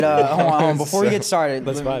Hold on, before we get started,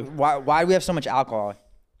 Let's vibe. why do we have so much alcohol?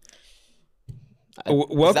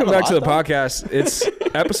 Welcome back to the podcast. It's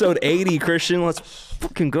episode 80, Christian. Let's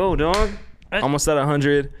fucking go, dog. Almost at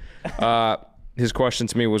 100. His question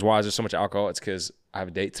to me was, why is there so much alcohol? It's because I have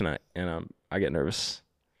a date tonight, and I get nervous.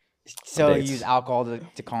 So you use alcohol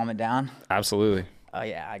to calm it down? Absolutely. Oh,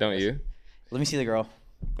 yeah. Don't you? Let me see the girl.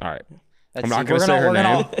 All right. Let's I'm see. not going to say her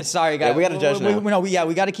name. Sorry, guys. Yeah, we got to judge now.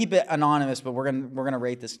 We got to keep it anonymous, but we're gonna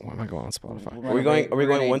rate this. Why am I going on Spotify? Are we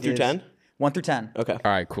going 1 through 10? 1 through 10. Okay. All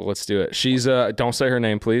right, cool. Let's do it. She's don't say her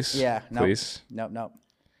name, please. Yeah. Nope. Please. Nope.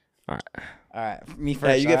 All right. Me first.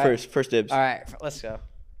 Yeah, you get all right? first dibs. All right, let's go.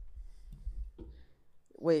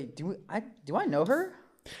 Wait, do I know her?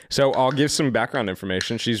 So I'll give some background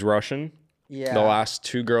information. She's Russian. Yeah. The last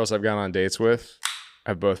two girls I've gone on dates with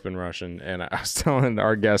have both been Russian. And I was telling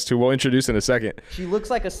our guest, who we'll introduce in a second. She looks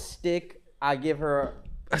like a stick. I give her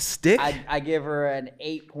A stick? I give her an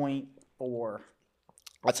 8.4.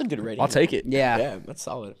 That's a good rating. I'll take it. Yeah. Yeah, that's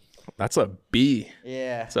solid. That's a B.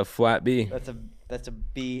 Yeah. That's a flat B. That's a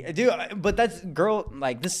B. Dude, but that's girl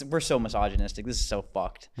like this we're so misogynistic. This is so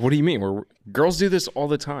fucked. What do you mean? Girls do this all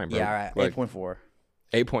the time, bro. Yeah, all right. Like, 8.4.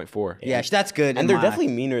 8.4. Yeah, that's good. And they're definitely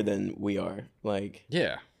meaner than we are. Like,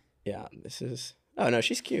 Yeah. yeah, this is... Oh, no,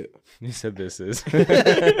 she's cute. You said this is.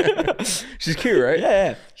 She's cute, right?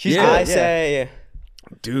 Yeah. She's Yeah. good, I say...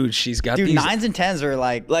 Dude, she's got Dude, these. 9s and 10s are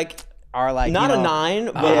like Not you know, a 9,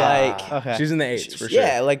 but like... Okay. She's in the 8s for sure.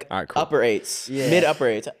 Yeah, like All right, cool. upper 8s. Yeah. Mid-upper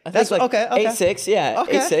 8s. I think That's like okay. 8.6, yeah.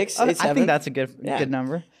 Okay. 8.6, Okay. 8.7. I think that's a good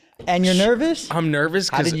number. And you're nervous? I'm nervous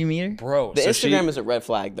How because. did you meet her? Bro, The so Instagram is a red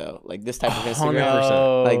flag, though. Like, this type of Instagram.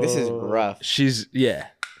 100%. Like, this is rough. She's, yeah.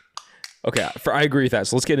 Okay, I agree with that.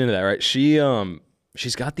 So let's get into that, right?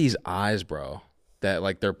 She's got these eyes, bro, that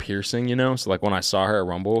like they're piercing, you know? So like when I saw her at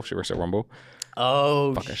Rumble, she works at Rumble.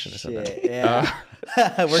 Oh, Fuck, I shouldn't have said that.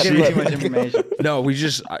 Yeah. We're giving too much information. No,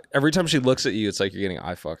 every time she looks at you, it's like you're getting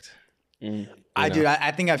eye fucked.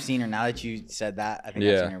 I think I've seen her now that you said that. I think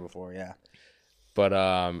I've Yeah. seen her before, yeah. But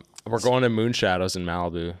we're going to Moon Shadows in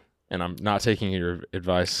Malibu, and I'm not taking your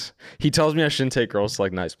advice. He tells me I shouldn't take girls to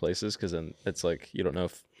like nice places because then it's like you don't know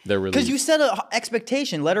if they're really. Because you set an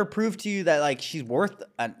expectation. Let her prove to you that like she's worth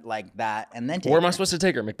like that, and then take Where am her. I supposed to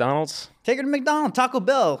take her? McDonald's? Take her to McDonald's, Taco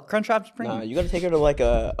Bell, Crunchwrap Supreme. Nah, you got to take her to like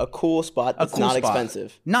a cool spot that's cool not spot.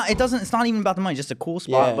 expensive. No, it doesn't. It's not even about the money. Just a cool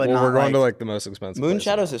spot, Yeah. but Well, not we're going like, to like the most expensive. Moon place.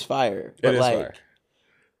 Shadows is fire. But It is like, fire.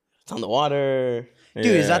 it's on the water. Dude,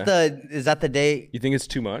 Yeah. is that the date You think it's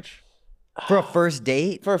too much? for a first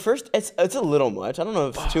date? For a first, it's a little much. I don't know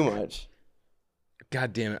if it's too much.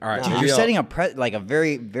 God damn it! All right, Dude, maybe You're I'll- setting a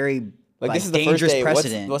very, very Like, this is the dangerous first date.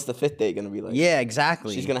 precedent. What's the fifth date gonna be like? Yeah,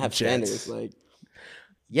 exactly. She's gonna have Jets. standards. Like,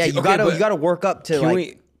 Yeah, you Okay, but gotta work up to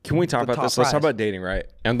Can we talk the about top this? Let's talk prize. about dating, right?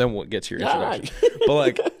 And then we'll get to your Yeah. introduction. But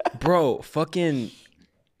like, bro, fucking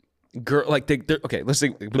girl, like, okay, let's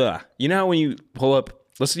think. Blah. You know how when you pull up,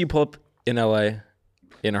 let's say you pull up in LA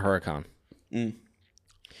in a Huracan.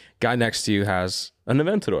 Guy next to you has an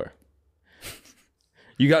Aventador.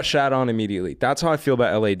 You got shat on immediately. That's how I feel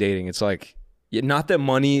about LA dating. It's like, not that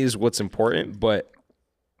money is what's important, but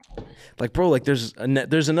like, bro, like there's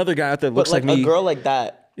another guy out there that looks but like, like me. a girl like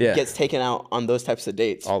that Yeah. gets taken out on those types of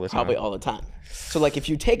dates All the time. probably all the time. So like, if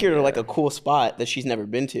you take her to like a cool spot that she's never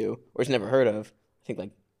been to or has never heard of, I think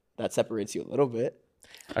like that separates you a little bit.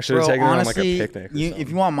 I should have Bro, taken her on like honestly, a picnic. Or if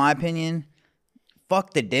you want my opinion,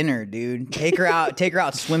 fuck the dinner, dude. Take her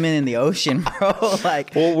out swimming in the ocean, bro.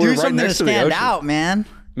 Like, Well, we're do right something to next to the stand ocean. out, man.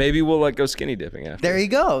 Maybe we'll like go skinny dipping after. There you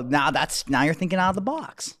go. Now you're thinking out of the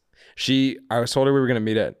box. I was told her we were gonna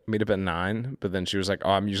meet up at 9, but then she was like,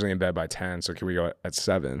 "Oh, I'm usually in bed by 10, so can we go at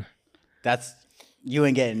 7?" You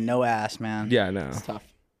ain't getting no ass, man. Yeah, I know. It's tough.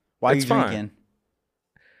 Why are It's you fine. drinking?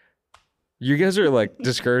 You guys are like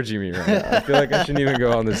discouraging me right now. I feel like I shouldn't even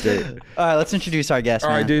go on this date. All right, let's introduce our guest. All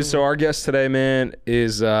man. right, dude. So our guest today, man,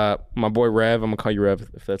 is my boy Rev. I'm gonna call you Rev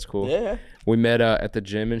if that's cool. Yeah. We met at the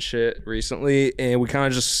gym and shit recently, and we kind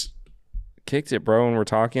of just kicked it, bro. And we're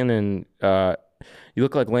talking, and you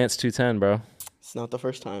look like Lance210, bro. It's not the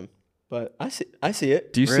first time, but I see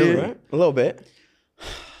it. Do you see Really? it? Right? A little bit.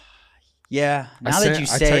 Yeah. Now I that you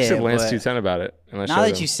say texted it, Lance210 about it, and I now showed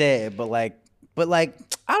that him. you say it, but like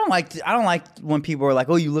I don't like when people are like,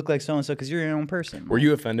 "Oh, you look like so and so," because you're your own person. Were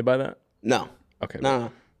you offended by that? No. Okay.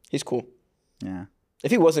 No. He's cool. Yeah.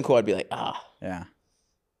 If he wasn't cool, I'd be like, ah. Yeah.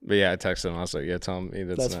 But yeah, I texted him. I was like, "Yeah, tell me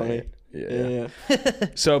that's That's not funny. it." Yeah. Yeah.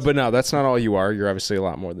 So, but no, that's not all you are. You're obviously a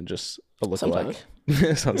lot more than just a lookalike.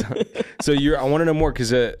 Sometimes. So I want to know more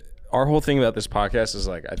because our whole thing about this podcast is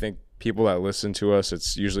like, I think people that listen to us,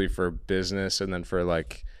 it's usually for business and then for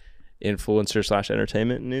like influencer /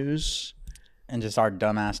 entertainment news. And just our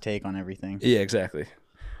dumbass take on everything. Yeah, exactly.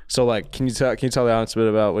 So like, can you tell the audience a bit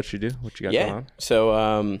about what you do, what you got going on?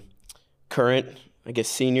 So current, I guess,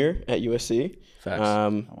 senior at USC.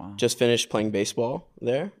 Facts. Just finished playing baseball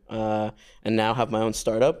there, and now have my own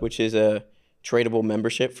startup, which is a tradable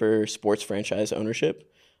membership for sports franchise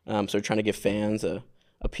ownership. So we're trying to give fans a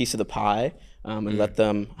piece of the pie and let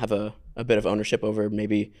them have a bit of ownership over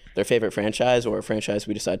maybe their favorite franchise or a franchise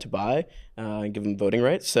we decide to buy and give them voting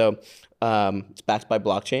rights. So it's backed by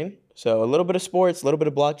blockchain. So a little bit of sports, a little bit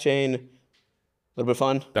of blockchain, a little bit of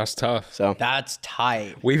fun. That's tough. So That's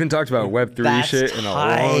tight. We even talked about Web3 That's shit in a long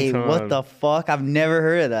tight. time. What the fuck? I've never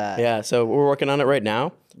heard of that. yeah, so we're working on it right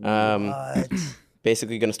now. What?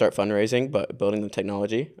 Basically going to start fundraising, but building the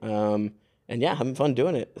technology. And yeah, having fun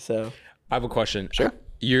doing it. So I have a question. Sure.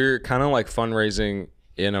 You're kind of like fundraising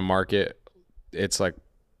in a market. It's like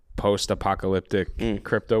post-apocalyptic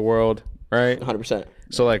crypto world, right? 100%.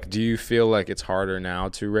 So like, do you feel like it's harder now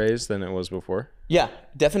to raise than it was before? Yeah,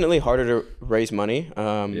 definitely harder to raise money.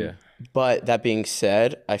 Yeah. But that being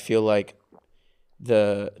said, I feel like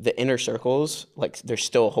the inner circles, like there's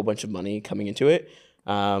still a whole bunch of money coming into it.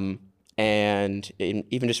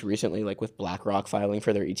 Even just recently, like with BlackRock filing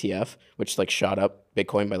for their ETF, which like shot up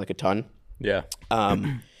Bitcoin by like a ton. Yeah.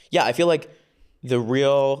 Yeah, I feel like the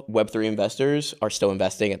real Web3 investors are still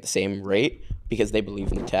investing at the same rate because they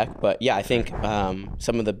believe in the tech. But yeah, I think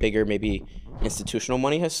some of the bigger maybe institutional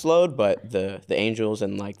money has slowed, but the angels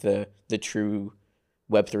and like the true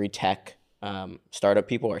Web3 tech startup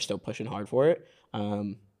people are still pushing hard for it.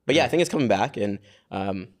 But yeah, I think it's coming back. And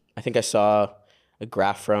I think I saw a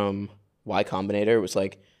graph from Y Combinator. It was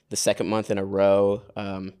like the second month in a row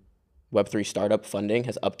Web3 startup funding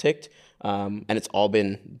has upticked. And it's all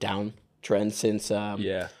been downtrend since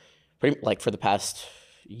pretty like for the past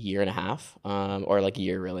year and a half or like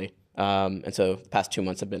year really. And so the past 2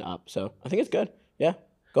 months have been up. So I think it's good. Yeah,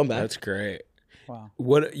 going back. That's great. Wow.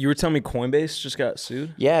 What you were telling me, Coinbase just got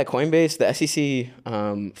sued? Yeah, Coinbase, the SEC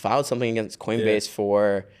filed something against Coinbase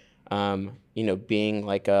for, being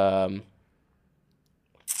like, I don't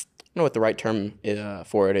know what the right term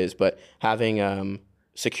for it is, but having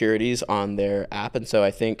securities on their app. And so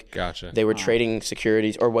I think they were trading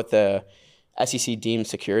securities, or what the SEC deemed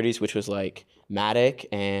securities, which was like Matic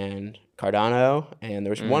and Cardano, and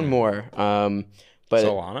there was one more. But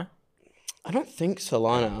Solana? I don't think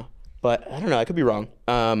Solana, but I don't know. I could be wrong.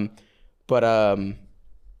 But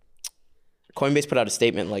Coinbase put out a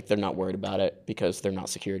statement like they're not worried about it because they're not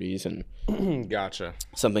securities and Gotcha.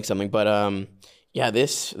 something. But yeah,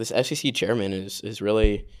 this SEC chairman is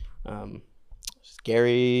really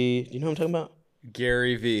Gary. You know what I'm talking about?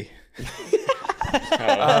 Gary V.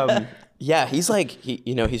 Yeah, he's like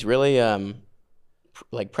he's really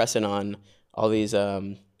like pressing on all these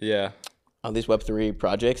Web3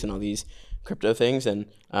 projects and all these crypto things. And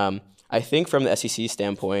I think from the SEC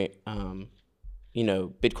standpoint,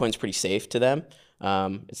 Bitcoin's pretty safe to them.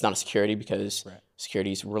 It's not a security because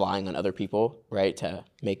security's relying on other people, right, to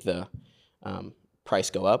make the price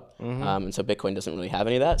go up. And so Bitcoin doesn't really have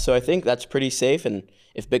any of that. So I think that's pretty safe. And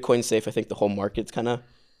if Bitcoin's safe, I think the whole market's kind of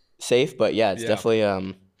safe. But yeah, it's definitely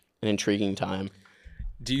an intriguing time.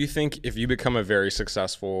 Do you think if you become a very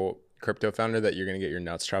successful crypto founder that you're going to get your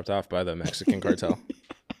nuts chopped off by the Mexican cartel?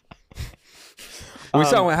 We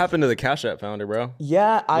saw what happened to the Cash App founder, bro.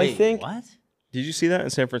 Yeah, I think. What? Did you see that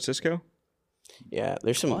in San Francisco? Yeah,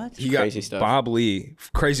 there's some He crazy got stuff. Bob Lee,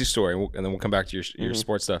 crazy story, and then we'll come back to your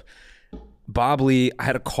sports stuff. Bob Lee, I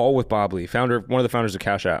had a call with Bob Lee, one of the founders of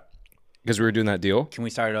Cash App, because we were doing that deal. Can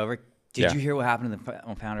we start it over? Did you hear what happened to the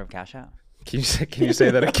founder of Cash App? Can you say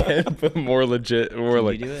that again, but more legit, more Can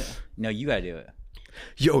like? you do it? No, you gotta do it.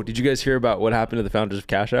 Yo, did you guys hear about what happened to the founders of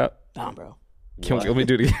Cash App? Nah, bro. Let me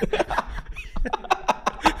do it again.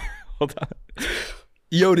 Hold on.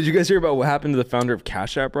 Yo, did you guys hear about what happened to the founder of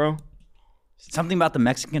Cash App, bro? Something about the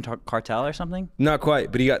Mexican cartel or something? Not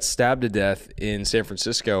quite, but he got stabbed to death in San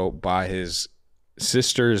Francisco by his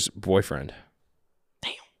sister's boyfriend.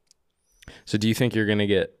 Damn. So do you think you're going to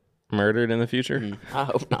get murdered in the future? I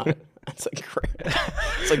hope not. That's like great.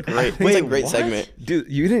 It's like great. Wait, It's a great what? segment.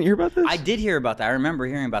 Dude, you didn't hear about this? I did hear about that. I remember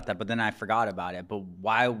hearing about that, but then I forgot about it. But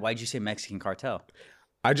why'd you say Mexican cartel?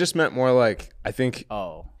 I just meant more like, I think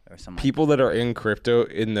Oh, or something. people that are in crypto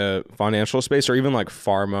in the financial space, or even like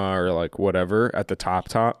pharma or like whatever at the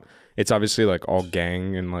top, it's obviously like all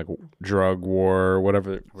gang and like drug war or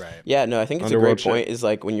whatever. Right. Yeah, no, I think it's Underworld a great point. shit. Is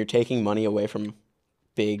like when you're taking money away from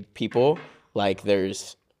big people, like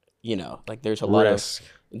there's there's a lot Risk.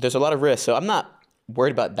 of risk. So I'm not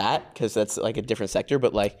worried about that because that's like a different sector.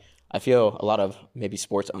 But like I feel a lot of maybe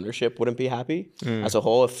sports ownership wouldn't be happy as a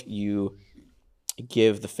whole if you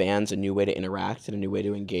give the fans a new way to interact and a new way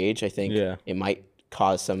to engage, I think it might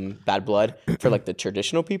cause some bad blood for like the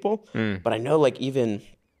traditional people. But I know like even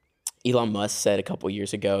Elon Musk said a couple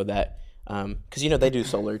years ago that because they do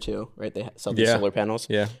solar too, right? They sell these solar panels.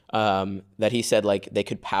 That he said like they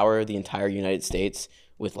could power the entire United States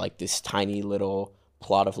with like this tiny little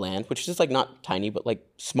plot of land, which is just like not tiny, but like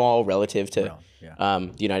small relative to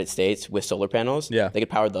the United States with solar panels. They could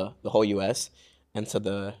power the whole U.S. And so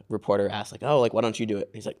the reporter asked like, oh, like why don't you do it?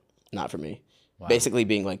 He's like, not for me. Basically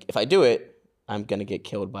being like, if I do it, I'm gonna get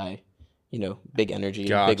killed by, big energy,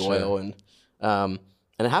 big oil, and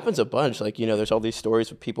it happens a bunch. Like there's all these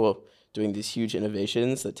stories of people doing these huge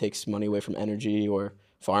innovations that takes money away from energy or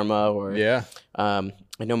pharma or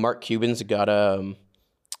I know Mark Cuban's got a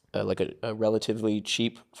relatively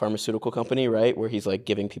cheap pharmaceutical company, right, where he's like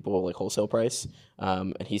giving people like wholesale price,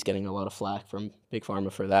 and he's getting a lot of flack from big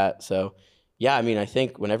pharma for that. So yeah, I mean, I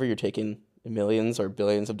think whenever you're taking millions or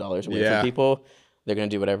billions of dollars away from people, they're going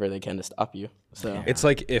to do whatever they can to stop you. So it's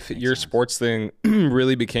like if your sports thing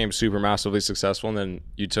really became super massively successful and then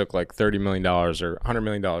you took like $30 million or $100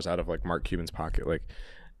 million out of like Mark Cuban's pocket, like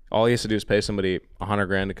all he has to do is pay somebody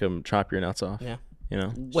 $100,000 to come chop your nuts off.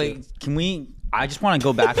 Wait, I just want to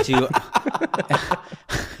go back to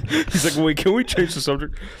he's like, wait, can we change the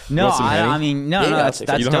subject? No, I mean, no, that's you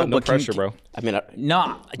don't dope. have no pressure, bro. I mean,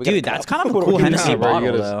 dude, that's kind of a cool Hennessy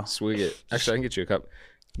bottle, though. Swig it. Actually, I can get you a cup.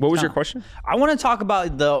 What was your question? I want to talk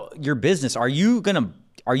about your business. Are you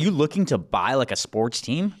looking to buy like a sports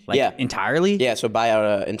team? Like entirely? Yeah, so buy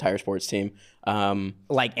out an entire sports team.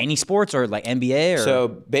 Like any sports or like NBA? Or? So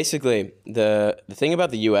basically, the thing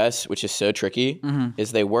about the U.S., which is so tricky,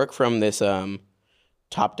 is they work from this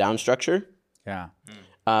top-down structure.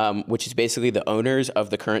 Which is basically the owners of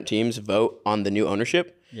the current teams vote on the new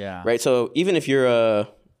ownership. Right? So even if you're a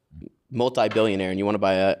multi-billionaire and you want to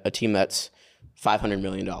buy a team that's $500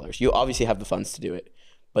 million, you obviously have the funds to do it.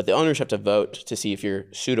 But the owners have to vote to see if you're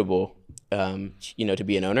suitable, to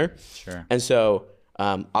be an owner. Sure. And so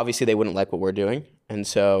obviously they wouldn't like what we're doing. And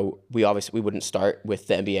so we wouldn't start with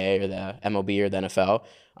the NBA or the MLB or the NFL.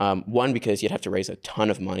 One, because you'd have to raise a ton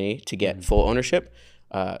of money to get full ownership.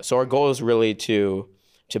 So our goal is really to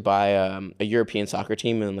buy a European soccer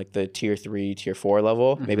team in like the tier 3, tier 4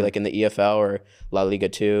 level, maybe like in the EFL or La Liga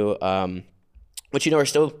 2, which are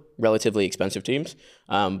still relatively expensive teams,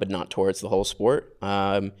 but not towards the whole sport.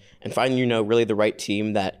 And find really the right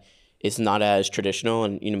team that is not as traditional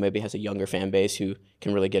and maybe has a younger fan base who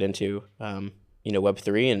can really get into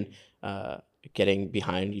Web3 and getting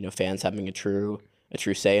behind fans having a true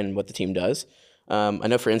say in what the team does. I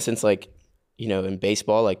know, for instance, like in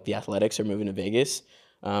baseball, like the Athletics are moving to Vegas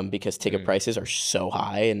because ticket prices are so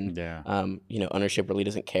high, and ownership really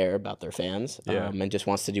doesn't care about their fans and just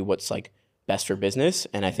wants to do what's like best for business.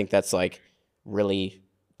 And I think that's like really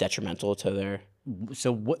detrimental to their.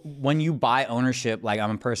 So when you buy ownership, like I'm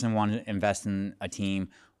a person who wants to invest in a team,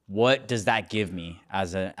 what does that give me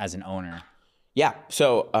as an owner? Yeah,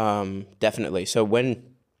 so definitely. So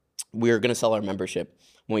when we're going to sell our membership,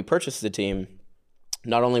 when we purchase the team,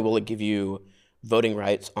 not only will it give you voting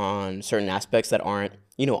rights on certain aspects that aren't,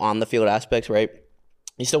 on the field aspects, right?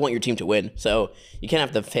 You still want your team to win. So you can't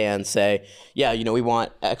have the fans say, yeah, we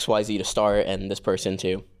want XYZ to start and this person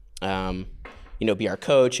to, be our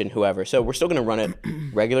coach and whoever. So we're still going to run it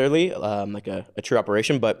regularly, like a true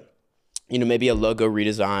operation, but, maybe a logo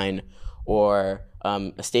redesign or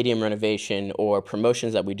a stadium renovation or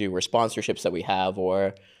promotions that we do or sponsorships that we have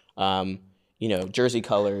or, jersey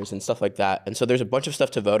colors and stuff like that. And so there's a bunch of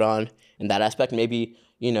stuff to vote on in that aspect. Maybe,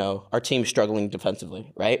 our team's struggling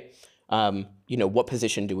defensively, right? What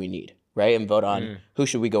position do we need, right? And vote on who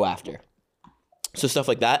should we go after. So stuff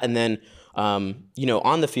like that. And then,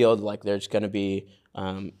 on the field, like there's going to be,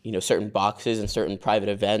 certain boxes and certain private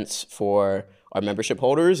events for our membership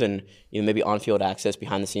holders and, maybe on-field access,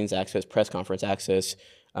 behind-the-scenes access, press conference access,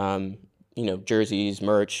 jerseys,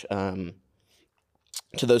 merch,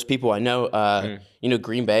 to those people. I know,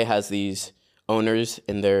 Green Bay has these owners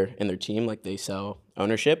in their team, like they sell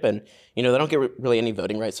ownership and, they don't get really any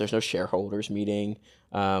voting rights. There's no shareholders meeting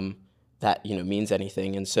that, means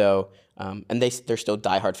anything. And so, and they're still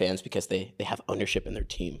diehard fans because they have ownership in their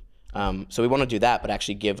team. So we want to do that, but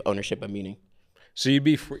actually give ownership a meaning. So you'd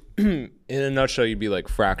be, in a nutshell, you'd be like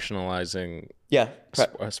fractionalizing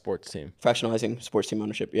a sports team. Fractionalizing sports team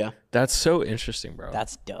ownership, yeah. That's so interesting, bro.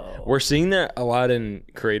 That's dope. We're seeing that a lot in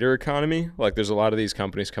creator economy. Like there's a lot of these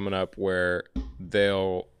companies coming up where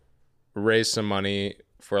they'll raise some money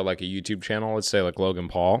for like a YouTube channel, let's say like Logan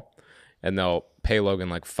Paul, and they'll pay Logan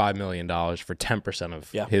like $5 million for 10%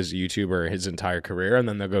 of his YouTube or his entire career, and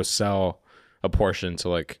then they'll go sell a portion to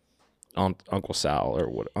like Uncle Sal or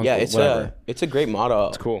what? Yeah, whatever. it's a great model.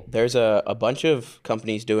 It's cool. There's a bunch of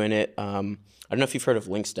companies doing it. I don't know if you've heard of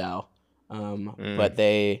Lance210's, but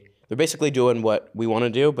they're basically doing what we want to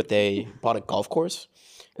do, but they bought a golf course,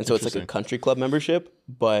 and so it's like a country club membership,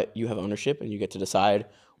 but you have ownership and you get to decide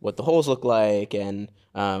what the holes look like and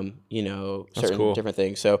certain different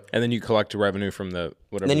things. So and then you collect revenue from the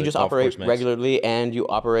whatever. And then you the just golf operate course makes. regularly, and you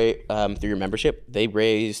operate through your membership. They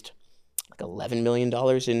raised like $11 million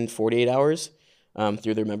in 48 hours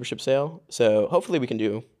through their membership sale. So hopefully we can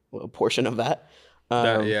do a portion of that.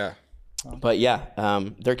 Yeah. But yeah,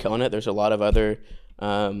 they're killing it. There's a lot of other,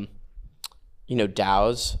 DAOs.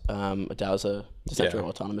 A DAO's a decentralized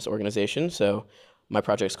autonomous organization. So my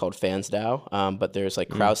project's called Fans DAO. But there's like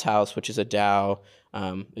Krause House, which is a DAO.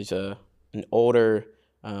 There's an older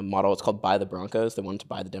model. It's called Buy the Broncos. They wanted to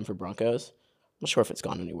buy the Denver Broncos. I'm not sure if it's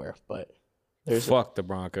gone anywhere, but there's Fuck the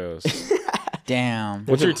Broncos. Damn.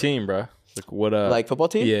 What's your team, bro? Like what? like football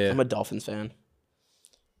team. Yeah. I'm a Dolphins fan.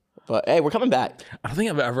 But hey, we're coming back. I don't think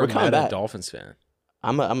I've ever coming met a back. Dolphins fan.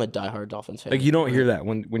 I'm a diehard Dolphins fan. Like you don't hear that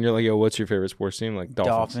when you're like, yo, what's your favorite sports team? Like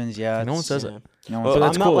Dolphins. Yeah. No one says it. No one Well, So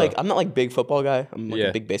that's I'm cool, not like big football guy. I'm like Yeah.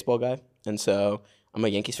 a big baseball guy, and so I'm a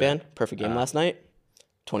Yankees fan. Perfect game last night,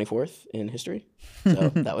 24th in history. So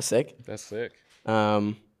that was sick. That's sick.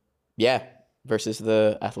 Yeah, versus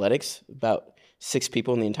the Athletics, about 6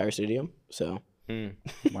 people in the entire stadium. So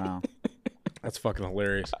Wow. That's fucking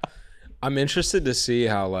hilarious. I'm interested to see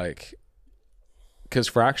how because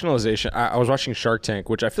fractionalization. I was watching Shark Tank,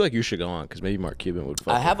 which I feel like you should go on because maybe Mark Cuban would.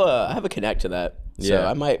 I have a connect to that. So Yeah.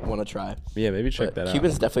 I might want to try. Yeah, maybe check that out.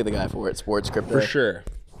 Cuban's definitely the guy for it. Sports crypto. For sure.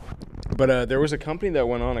 But there was a company that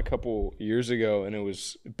went on a couple years ago, and it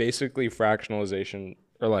was basically fractionalization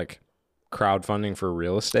or like crowdfunding for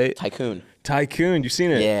real estate. Tycoon, you've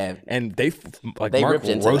seen it? Yeah. And they They Mark ripped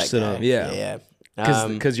into roasted that guy. him. Yeah. Yeah.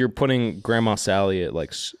 Because you're putting Grandma Sally at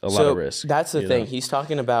like a lot of risk. That's the you thing. know? He's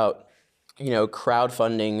talking about,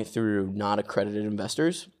 crowdfunding through not accredited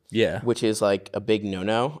investors. Yeah. Which is like a big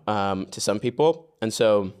no-no to some people. And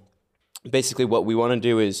so basically what we want to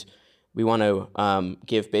do is we want to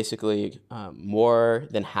give basically more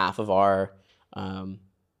than half of our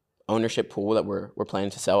ownership pool that we're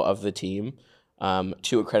planning to sell of the team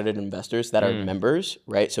to accredited investors that are members,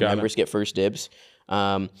 right? So members get first dibs.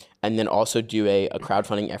 And then also do a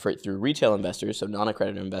crowdfunding effort through retail investors, so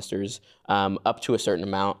non-accredited investors, up to a certain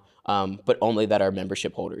amount, but only that are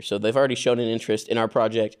membership holders. So they've already shown an interest in our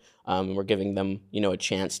project, and we're giving them, a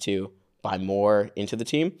chance to buy more into the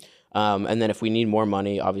team. And then if we need more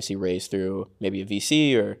money, obviously raise through maybe a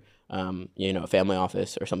VC or, a family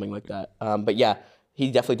office or something like that. But yeah, he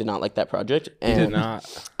definitely did not like that project. And He did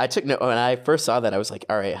not. I took note when I first saw that. I was like,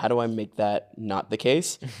 all right, how do I make that not the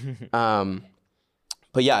case?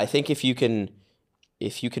 But yeah, I think if you can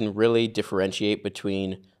really differentiate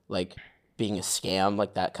between like being a scam,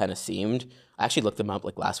 like that kind of seemed. I actually looked them up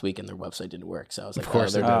like last week and their website didn't work. So I was like,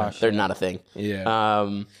 they're not a thing. Yeah.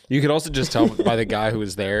 You could also just tell by the guy who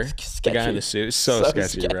was there, the guy in the suit. So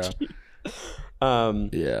sketchy, bro.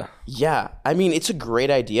 Yeah. I mean, it's a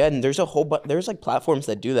great idea, and there's there's like platforms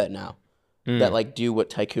that do that now, that like do what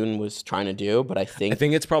Tycoon was trying to do. But I think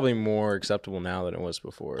it's probably more acceptable now than it was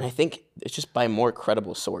before. I think it's just by a more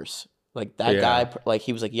credible source. Like that guy, like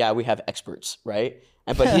he was like, yeah, we have experts, right?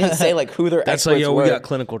 But he didn't say like who their That's experts like, yo, were. we got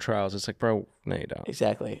clinical trials. It's like, bro, no, you don't.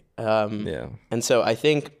 Exactly. Yeah. And so I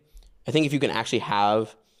think if you can actually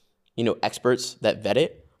have, experts that vet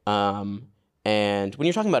it, and when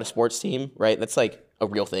you're talking about a sports team, right, that's like a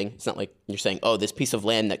real thing. It's not like you're saying, oh, this piece of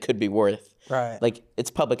land that could be worth. Right. Like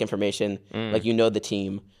it's public information. Like the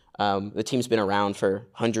team. The team's been around for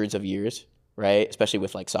hundreds of years, right? Especially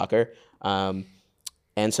with like soccer.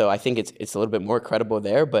 And so I think it's a little bit more credible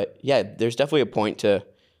there. But yeah, there's definitely a point to,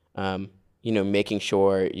 making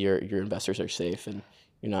sure your investors are safe and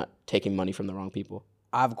you're not taking money from the wrong people.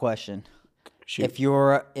 I have a question. Shoot.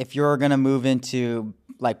 If you're gonna move into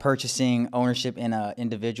like purchasing ownership in an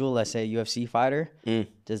individual, let's say a UFC fighter,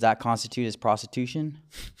 does that constitute as prostitution?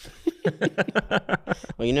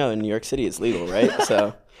 Well, in New York City it's legal, right?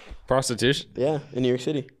 So Prostitution? yeah, in New York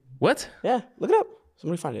City. What? Yeah, look it up.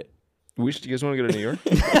 Somebody find it. You guys want to go to New York?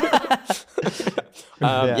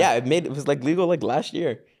 Yeah, it was like legal like last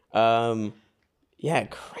year. Yeah,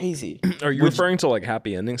 crazy. Are you referring to like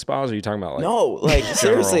happy ending spas? Or are you talking about like No, like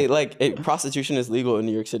seriously, like prostitution is legal in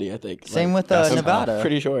New York City, I think. Same Like, with Nevada. I'm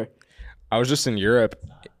pretty sure. I was just in Europe.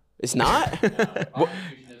 It's not?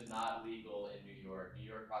 Prostitution is not legal in New York. New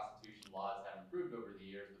York prostitution laws have improved over the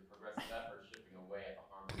years with progressive efforts chipping away at the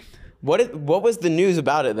harm. What was the news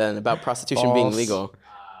about it then, about prostitution being False. legal?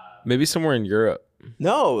 Maybe somewhere in Europe.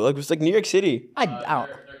 No, like it was like New York City. I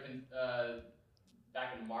They're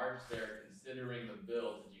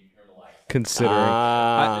Considering.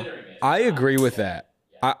 I agree with that.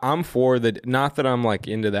 I'm for the, not that I'm like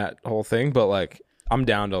into that whole thing, but like I'm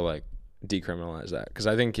down to like decriminalize that. Because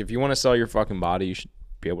I think if you want to sell your fucking body, you should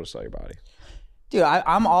be able to sell your body. Dude,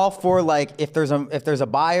 I'm all for like if there's a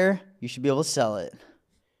buyer, you should be able to sell it.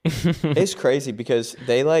 It's crazy because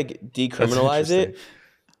they like decriminalize it.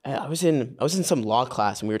 I was in some law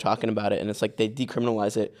class and we were talking about it, and it's like they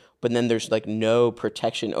decriminalize it, but then there's like no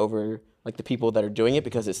protection over like the people that are doing it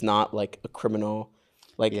because it's not like a criminal.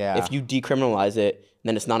 Like if you decriminalize it,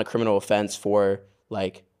 then it's not a criminal offense for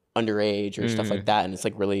like underage or stuff like that, and it's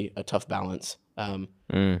like really a tough balance.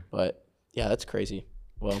 But yeah, that's crazy.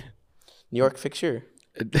 Well, New York, fix your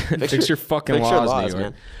fucking laws, New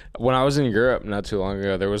York. Man. When I was in Europe not too long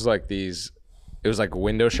ago, there was like these, it was like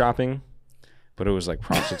window shopping, but it was like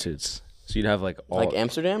prostitutes. So you'd have like all, like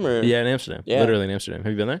Amsterdam or in Amsterdam, literally in Amsterdam.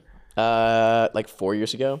 Have you been there? Like 4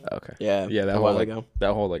 years ago. Okay. Yeah, that whole like,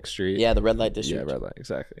 that whole like street. Yeah, the red light district. Yeah, red light,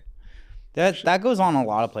 exactly. That goes on a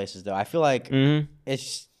lot of places though. I feel like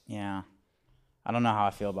it's I don't know how I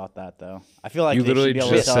feel about that though. I feel like you they literally should be able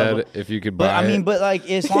just to sell said if you could buy. but like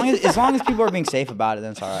as long as people are being safe about it,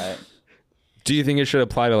 then it's all right. Do you think it should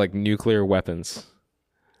apply to like nuclear weapons?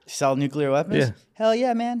 Sell nuclear weapons? Yeah. Hell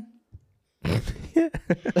yeah, man. All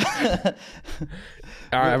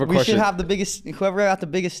right, I have a question. We should have the biggest. Whoever got the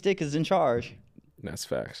biggest stick is in charge. That's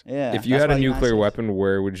facts. Yeah. If you had a nuclear weapon,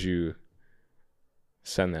 where would you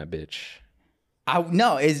send that bitch?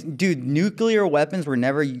 Dude, nuclear weapons were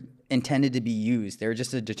never intended to be used. They were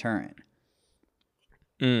just a deterrent.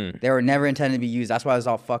 They were never intended to be used. That's why it was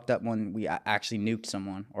all fucked up when we actually nuked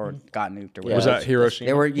someone or got nuked or whatever. Was that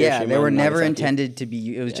Hiroshima? They were never intended to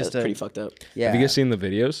be. It was just pretty fucked up. Yeah. Have you guys seen the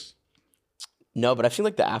videos? No, but I've seen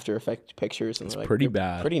like the after effect pictures and it's like pretty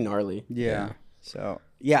bad. Pretty gnarly. Yeah. So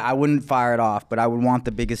I wouldn't fire it off, but I would want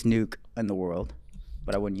the biggest nuke in the world,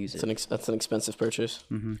 but I wouldn't use it. That's an expensive purchase.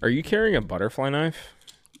 Are you carrying a butterfly knife?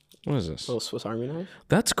 What is this? A little Swiss Army knife.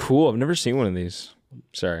 That's cool. I've never seen one of these.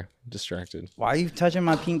 Sorry, distracted. Why are you touching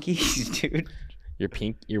my pinkies, dude?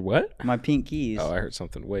 Your what? My pinkies. Oh, I heard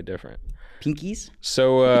something way different. Pinkies?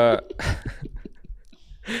 So,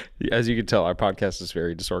 as you can tell, our podcast is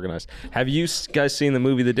very disorganized. Have you guys seen the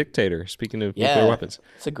movie The Dictator? Speaking of nuclear weapons.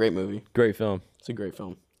 It's a great movie. Great film. It's a great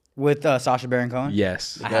film. With Sacha Baron Cohen?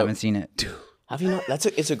 Yes. I haven't seen it. Dude. Have you not?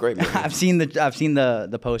 It's a great movie. I've seen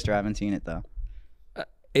the poster. I haven't seen it though.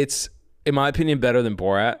 It's, in my opinion, better than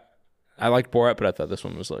Borat. I like Borat, but I thought this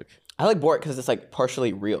one was like... I like Borat because it's like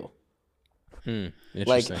partially real.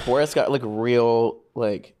 Like Borat's got like real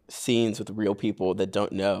like scenes with real people that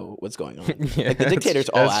don't know what's going on. Like The Dictator's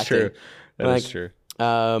all acting. True. That's true.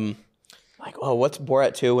 Like, oh, what's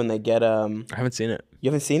Borat 2 when they get I haven't seen it.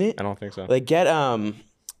 You haven't seen it? I don't think so. They get I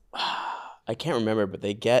can't remember, but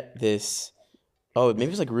they get this. Oh,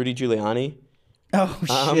 maybe it's like Rudy Giuliani.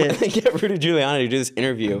 Oh shit! They get Rudy Giuliani to do this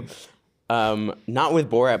interview, not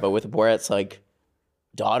with Borat, but with Borat's like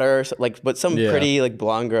daughter, like, but some pretty like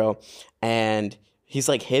blonde girl, and he's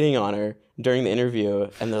like hitting on her during the interview,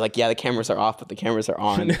 and they're like, yeah, the cameras are off, but the cameras are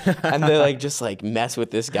on, and they like just like mess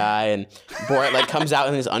with this guy, and Borat like comes out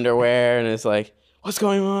in his underwear, and it's like, what's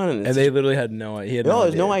going on? And they literally had no idea.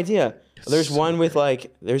 There's no idea. There's one with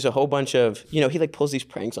like, there's a whole bunch of, he like pulls these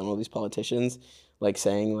pranks on all these politicians, like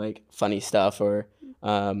saying like funny stuff, or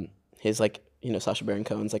his like, Sacha Baron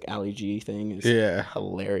Cohen's like Ali G thing is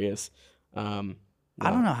hilarious. I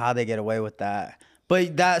don't know how they get away with that,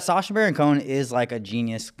 but that Sacha Baron Cohen is like a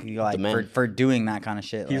genius, like for doing that kind of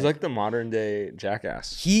shit. He's like the modern day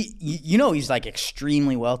Jackass. He's like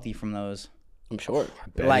extremely wealthy from those. I'm sure.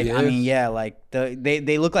 Like, I mean, yeah, like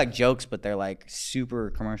they look like jokes, but they're like super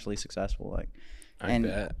commercially successful. Like, I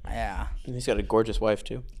bet. Yeah. And he's got a gorgeous wife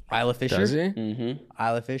too. Isla Fisher. Does he? Mm-hmm.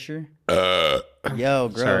 Isla Fisher. Yo,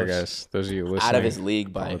 gross. Sorry, guys. Those of you listening. Out of his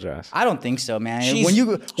league by. Apologize. I don't think so, man. She's when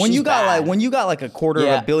you got like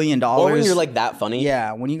 $250 million, or when you're like that funny.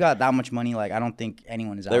 Yeah, when you got that much money, like I don't think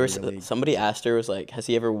anyone is out of the league. Somebody asked her, was like, has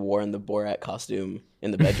he ever worn the Borat costume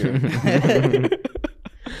in the bedroom?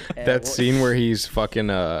 That scene where he's fucking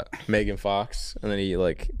Megan Fox, and then he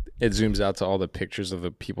like it zooms out to all the pictures of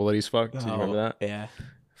the people that he's fucked. Do you remember that? Yeah.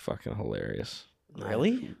 Fucking hilarious.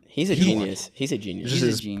 Really? He's a genius. He's a genius. He's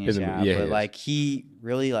a genius. But like he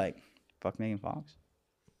really like fucked Megan Fox.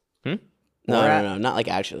 No, not like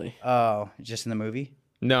actually. Oh, just in the movie?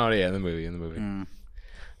 No, yeah, in the movie.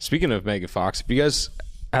 Speaking of Megan Fox, if you guys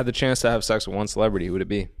had the chance to have sex with one celebrity, who would it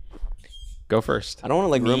be? Go first. I don't want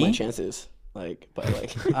to like ruin my chances. Like, but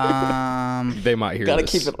like, they might hear. Gotta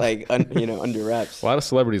this. keep it like under wraps. A lot of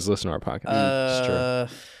celebrities listen to our podcast. It's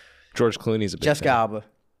true. George Clooney's a big Jessica fan. Alba.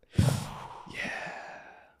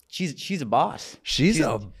 She's a boss. She's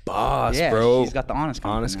a boss, Yeah, bro. she's got the honest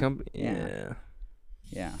company. Honest now. company. Yeah.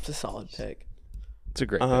 Yeah. It's a solid pick. It's a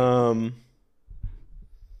great pick. Um,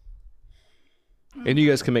 And you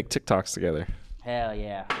guys can make TikToks together. Hell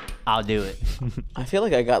yeah. I'll do it. I feel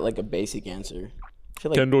like I got like a basic answer. I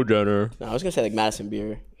feel like Kendall Jenner. no, I was gonna say like Madison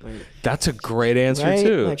Beer. Like, That's a great answer Right?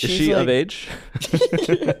 too. Like, Is she's she like- of age?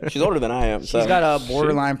 she's older than I am. She's got a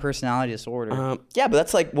borderline personality disorder. Yeah, but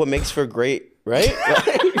that's like what makes for great, right?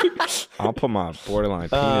 I'll put my borderline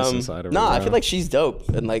penis inside of her. No, I bro. feel like she's dope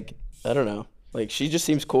and like I don't know, like she just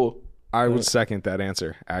seems cool. I would second that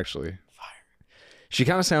answer. Actually, she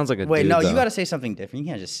kind of sounds like a Wait, dude, no, though. you got to say something different.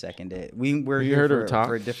 You can't just second it. We're You here heard her for, talk?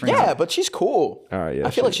 for a different. Yeah, but she's cool. All right, yeah,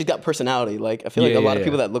 I feel like she's got personality. Like I feel like Yeah, a lot yeah, of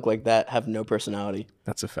people yeah. that look like that have no personality.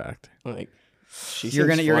 That's a fact. Like You're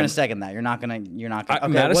gonna second that. You're not gonna. Okay,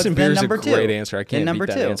 Madison what's Beer then is a number two? great answer. I can't Then number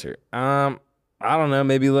beat two. that answer. I don't know.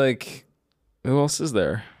 Maybe like who else is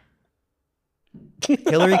there?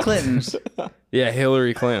 Hillary Clinton's. Yeah,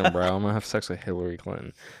 Hillary Clinton, bro. I'm gonna have sex with Hillary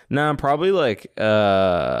Clinton. Nah, I'm probably like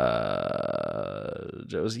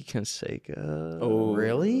Josie Canseco. Oh,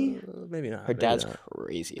 Really? Maybe not. her maybe dad's not.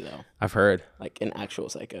 crazy though, I've heard. like an actual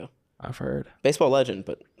psycho, I've heard. baseball legend,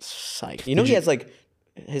 but psych. You know he has like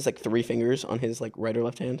his like 3 fingers on his like right or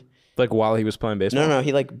left hand. Like while he was playing baseball. No,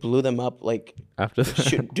 he like blew them up like After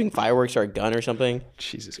the doing fireworks or a gun or something.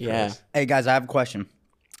 Jesus Christ. Yeah. Hey guys, I have a question.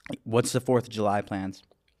 What's the 4th of July plans?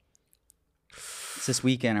 It's this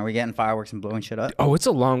weekend. Are we getting fireworks and blowing shit up? Oh, it's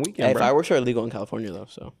a long weekend, Hey, bro. fireworks are illegal in California though,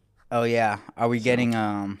 so Oh yeah. Are we getting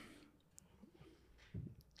Are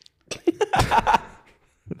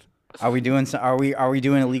we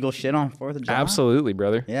doing illegal shit on 4th of July? Absolutely,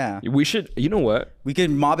 brother. Yeah. We should. You know what? We could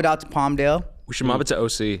mob it out to Palmdale. We should mob it to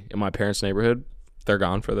OC in my parents' neighborhood. They're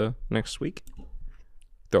gone for the next week.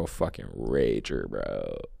 Throw a fucking rager,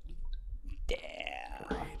 bro.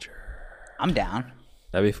 I'm down.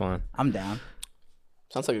 That'd be fun. I'm down.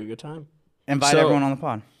 sounds like a good time. Invite So- everyone on the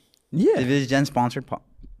pod. Yeah. Divij Gen sponsored party.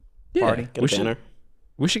 Get We a should, banner.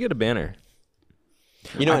 we should get a banner.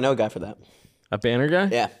 You know I know a guy for that. A banner guy?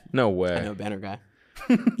 Yeah, No way. I know a banner guy.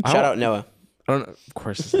 Shout out Noah. I don't know. Of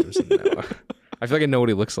course, his name's Noah. I feel like I know what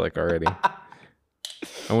he looks like already.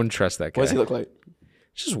 I wouldn't trust that guy. What does he look like?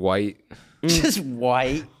 Just white. Just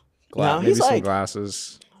white. No, Maybe he's some like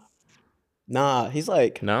glasses. nah. He's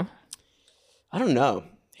like No? I don't know.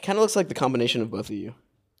 He kind of looks like the combination of both of you.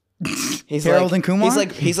 He's Harold like, and Kumar?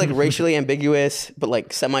 He's like racially ambiguous, but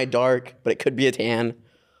like semi-dark, but it could be a tan.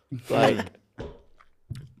 Like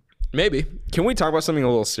Maybe. Can we talk about something a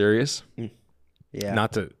little serious? Yeah.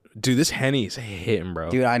 Not to. Dude, this Henny's hitting, bro.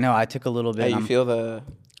 Dude, I know. I took a little bit. how you feel the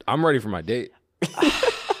I'm ready for my date.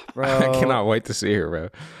 bro. I cannot wait to see her, bro.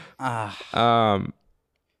 Ah.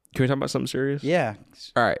 Can we talk about something serious? Yeah.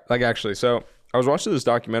 All right. Like, actually, so I was watching this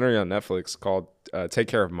documentary on Netflix called Take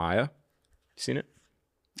Care of Maya. You seen it?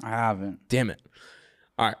 I haven't. Damn it.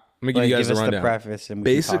 All right. Let me give Like, you guys give the us the rundown. preface and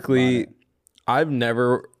we can talk Basically, about it. I've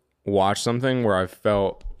never watched something where I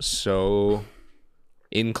felt so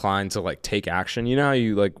inclined to like take action. You know how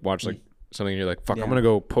you like watch like something and you're like, fuck, Yeah. I'm gonna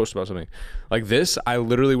go post about something. Like this, I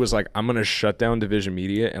literally was like, I'm gonna shut down Division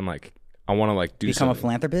Media and like I want to like do Become a something.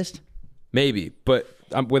 philanthropist? Maybe, but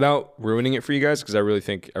without ruining it for you guys, because I really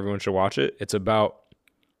think everyone should watch it. It's about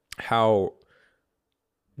how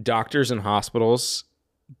doctors and hospitals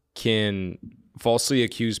can falsely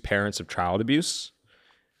accuse parents of child abuse.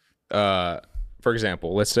 For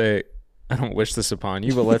example, let's say, I don't wish this upon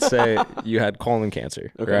you, but let's say you had colon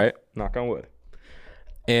cancer, right? Knock on wood.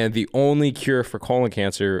 And the only cure for colon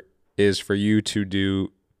cancer is for you to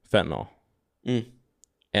do fentanyl.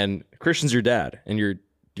 And Christian's your dad, and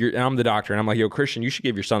and I'm the doctor, and I'm like, yo, Christian, you should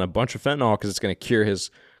give your son a bunch of fentanyl because it's going to cure his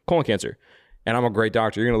colon cancer. And I'm a great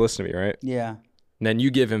doctor. You're going to listen to me, right? Yeah. And then you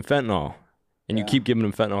give him fentanyl, and you keep giving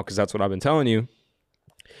him fentanyl because that's what I've been telling you.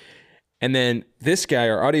 And then this guy,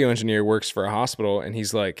 our audio engineer, works for a hospital, and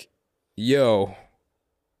he's like, yo,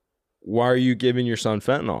 why are you giving your son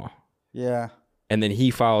fentanyl? Yeah. And then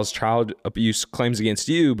he files child abuse claims against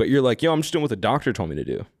you, but you're like, yo, I'm just doing what the doctor told me to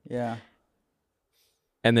do. Yeah.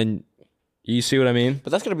 And then you see what I mean?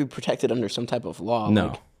 but that's gonna be protected under some type of law. No.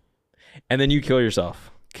 like- And then you kill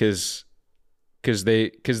yourself because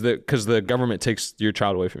the government takes your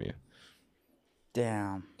child away from you.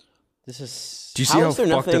 Damn. This is. Do you see how is there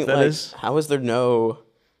fucked nothing up that like, is? how is there no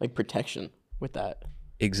like protection with that?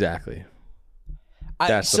 Exactly.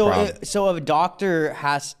 That's the so problem. so if a doctor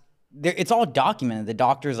has. It's all documented. The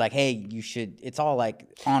doctor's like, hey, you should. It's all like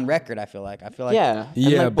on record. I feel like. Yeah. And,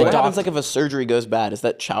 Yeah, like, but- what happens like if a surgery goes bad? Is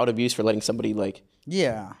that child abuse for letting somebody like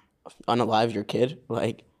Yeah. unalive your kid?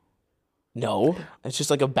 Like, no, it's just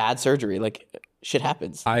like a bad surgery. Like, shit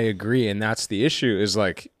happens. I agree, and that's the issue. Is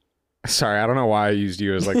like, sorry, I don't know why I used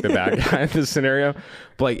you as like the bad guy in this scenario,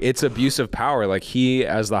 but like it's abuse of power. Like he,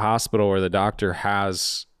 as the hospital or the doctor,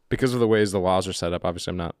 has, because of the ways the laws are set up.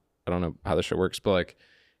 Obviously, I don't know how this shit works, but like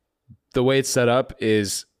the way it's set up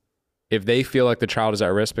is, if they feel like the child is at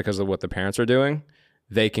risk because of what the parents are doing,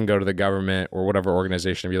 they can go to the government or whatever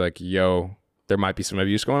organization and be like, yo, there might be some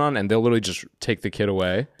abuse going on, and they'll literally just take the kid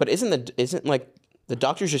away. But isn't like the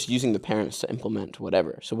doctor's just using the parents to implement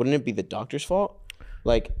whatever? So wouldn't it be the doctor's fault?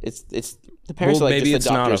 Like it's the parents are like just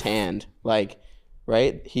the doctor's hand, like,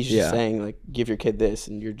 right? He's just saying like, give your kid this,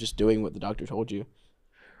 and you're just doing what the doctor told you.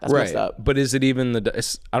 That's messed up. But is it even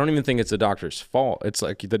I don't even think it's the doctor's fault. It's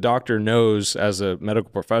like the doctor knows as a medical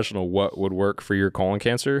professional what would work for your colon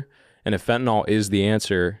cancer. And if fentanyl is the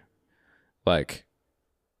answer, like,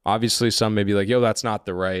 obviously some may be like, yo, that's not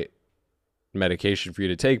the right medication for you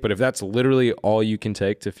to take. But if that's literally all you can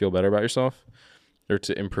take to feel better about yourself or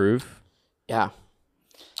to improve. Yeah.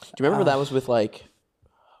 Do you remember that was with like, it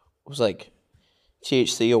was like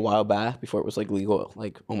THC a while back before it was like legal,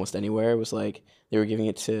 like almost anywhere. It was like they were giving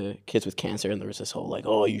it to kids with cancer, and there was this whole like,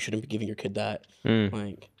 oh, you shouldn't be giving your kid that.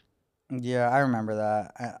 Like, yeah, I remember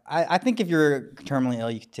that. I think if you're terminally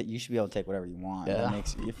ill, you should be able to take whatever you want. Yeah.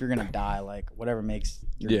 If you're gonna die, like whatever makes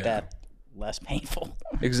your death less painful.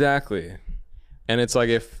 Exactly. And it's like,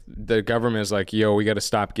 if the government is like, yo, we got to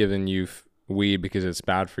stop giving you weed because it's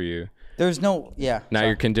bad for you. There's no Now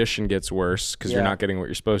your condition gets worse because you're not getting what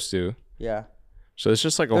you're supposed to. Yeah. So it's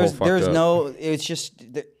just like a whole fucked up. It's just,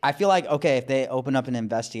 I feel like, okay, if they open up an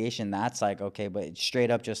investigation, that's like, okay, but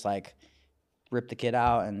straight up just like rip the kid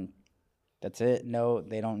out and that's it. No,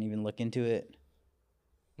 they don't even look into it.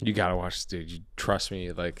 You got to watch this, dude. You trust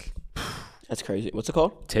me. Like, that's crazy. What's it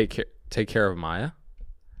called? Take Care of Maya.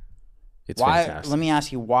 It's fantastic. Let me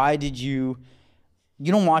ask you, why did you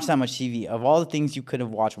don't watch that much TV. Of all the things you could have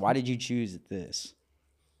watched, why did you choose this?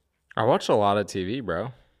 I watch a lot of TV,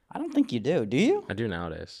 bro. I don't think you do. Do you? I do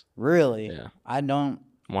nowadays. Really? Yeah. I don't.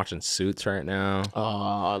 I'm watching Suits right now. Oh,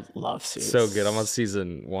 I love Suits. So good. I'm on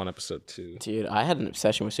season 1, episode 2. Dude, I had an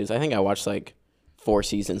obsession with Suits. I think I watched like 4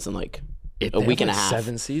 seasons in like a week and a half.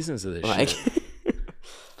 7 seasons of this shit.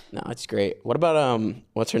 No, it's great. What about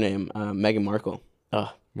what's her name? Meghan Markle.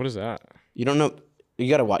 What is that? You don't know? You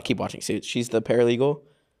gotta keep watching Suits. She's the paralegal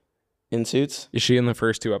in Suits. Is she in the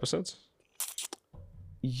first 2 episodes?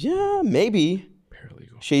 Yeah, maybe.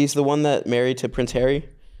 Paralegal. She's the one that married to Prince Harry.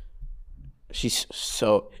 She's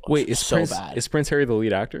so bad. Is Prince Harry the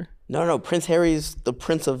lead actor? No. Prince Harry's the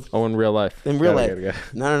prince of. Oh, in real life. In real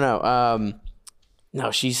life. No.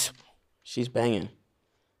 No, she's banging.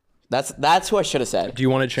 That's who I should have said. Do you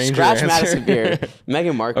want to change Scratch your answer? Madison Beer.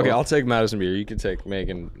 Meghan Markle. Okay, I'll take Madison Beer. You can take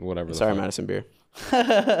Megan, whatever. Sorry, Madison Beer.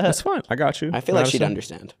 That's fine. I got you. I feel like she'd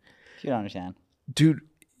understand. You don't understand. Dude,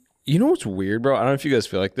 you know what's weird, bro? I don't know if you guys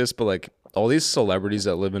feel like this, but like all these celebrities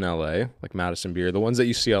that live in LA, like Madison Beer, the ones that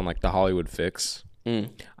you see on like the Hollywood Fix, I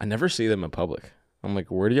never see them in public. I'm like,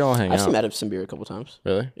 where do y'all hang out? I've seen Madison Beer a couple times.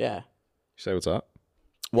 Really? Yeah. You say what's up?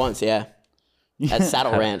 Once, yeah. At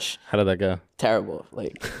Saddle Ranch. How did that go? Terrible.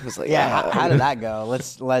 Like, it was like, Yeah, how did that go?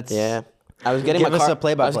 Let's. Yeah. I was getting Give my us car. a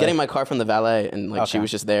play-by-play. I was getting my car from the valet, and like she Okay. was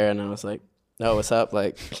just there, and I was like, "No, what's up?"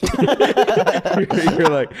 Like, you're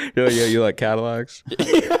like, yeah, you like Cadillacs?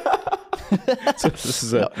 So this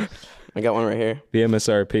is I got one right here. the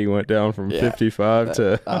MSRP went down from 55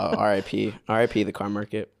 to. RIP the car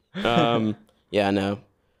market. Yeah, no,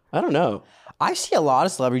 I don't know. I see a lot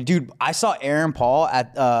of celebrities, dude. I saw Aaron Paul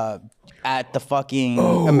at the fucking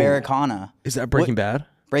Americana. Is that Breaking Bad?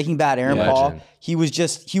 Breaking Bad, Aaron Paul. Legend. He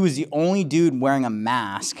was the only dude wearing a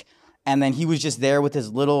mask, and then he was just there with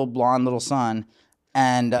his little blonde little son.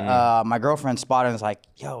 And my girlfriend spotted and was like,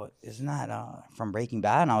 "Yo, isn't that from Breaking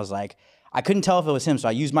Bad?" And I was like, I couldn't tell if it was him, so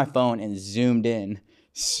I used my phone and zoomed in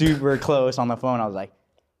super close on the phone. I was like,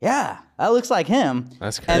 "Yeah, that looks like him."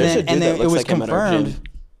 That's And crazy. then it was like him at our gym. confirmed.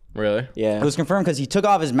 Really? Yeah. It was confirmed because he took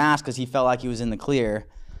off his mask because he felt like he was in the clear.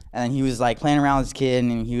 And then he was like playing around with his kid,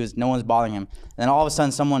 and no one's bothering him. And then all of a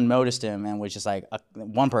sudden, someone noticed him and was just like,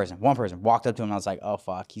 one person walked up to him. And I was like, oh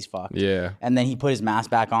fuck, he's fucked. Yeah. And then he put his mask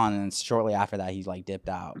back on, and shortly after that, he like dipped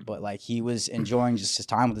out. But like he was enjoying just his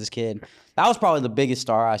time with his kid. That was probably the biggest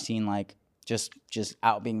star I seen, like just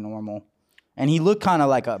out being normal. And he looked kind of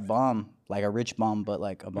like a bum, like a rich bum, but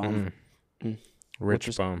like a bum.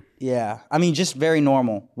 Rich bum. Yeah, I mean, just very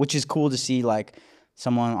normal, which is cool to see, like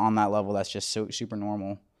someone on that level that's just so super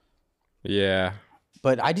normal. Yeah.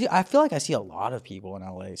 But I feel like I see a lot of people in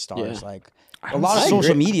LA stars, Yeah. like a lot of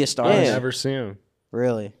social media stars. I never see him.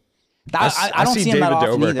 Really? I don't see him that David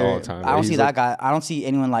often Dobrik either. all the time, I don't but see he's that guy. I don't see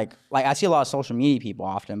anyone like I see a lot of social media people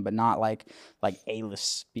often, but not like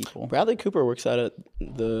A-list people. Bradley Cooper works out at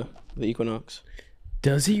the Equinox.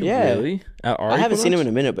 Does he Yeah. really? At our I haven't seen him Equinox? in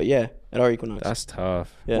a minute, but yeah, at our Equinox. That's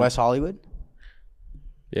tough. Yeah. West Hollywood.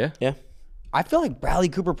 Yeah. Yeah. I feel like Bradley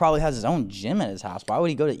Cooper probably has his own gym at his house. Why would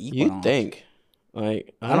he go to Equinox? You'd think.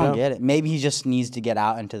 Like I don't know. get it. Maybe he just needs to get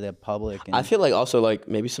out into the public. And I feel like also like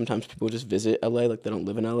maybe sometimes people just visit LA, like they don't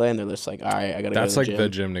live in LA, and they're just like, all right, I gotta That's go to like the the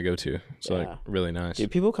gym. gym to go to. It's like Yeah. really nice.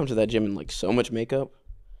 Dude, people come to that gym in like so much makeup,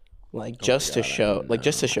 like just to show, like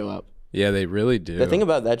just to show up. Yeah, they really do. The thing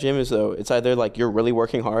about that gym is though, it's either like you're really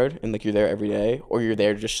working hard and like you're there every day, or you're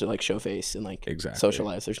there just to like show face and like Exactly.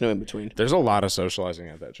 socialize. There's no in between. There's a lot of socializing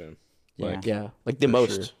at that gym. Like, Yeah, like the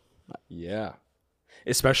most. yeah.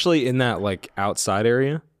 Especially in that like outside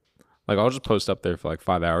area. Like I'll just post up there for like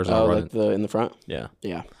 5 hours. And Oh, I'll run like the in the front. yeah.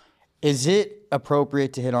 Yeah. Is it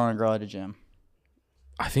appropriate to hit on a girl at a gym?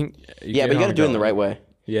 I think. Yeah, but you got to do it in the right way.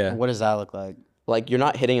 Yeah. What does that look like? Like you're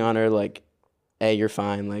not hitting on her like, hey, you're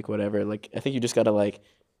fine, like whatever. Like I think you just gotta like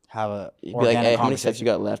Have a be like, hey, how many steps you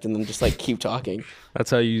got left, and then just like keep talking. That's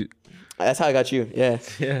how you. That's how I got you. Yeah.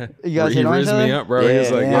 Yeah. You guys he hit on each rizzed me other? up, bro. Yeah, He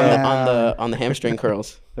was like, yeah. on the hamstring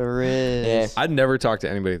curls. The Riz. Yeah. I'd never talk to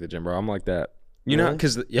anybody at the gym, bro. I'm like that. You know,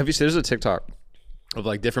 because have you seen there's a TikTok of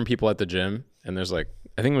like different people at the gym, and there's like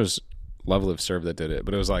I think it was Level of Serve that did it,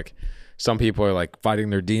 but it was like some people are like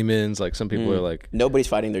fighting their demons, like some people are like Nobody's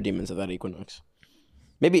fighting their demons at that Equinox.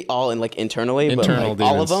 Maybe all in like internally, Internal but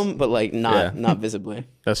like, all of demons. them, but like not Yeah. not visibly.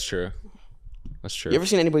 that's true. That's true. You ever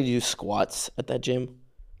seen anybody do squats at that gym?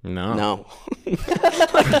 No. No.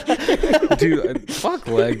 Dude, fuck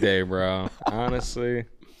leg day, bro. Honestly.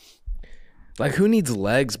 Like who needs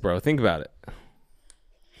legs, bro? Think about it.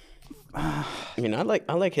 I mean, I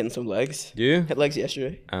like hitting some legs. Do you? Hit legs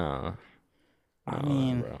yesterday. I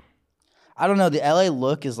mean, bro. I don't know. The LA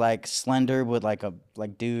look is like slender with like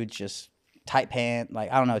dudes just tight pant.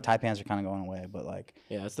 Like I don't know. Tight pants are kind of going away, but like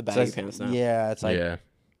Yeah, it's the so baggy it's- pants now. Yeah, it's like yeah.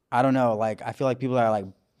 I don't know. Like I feel like people that are like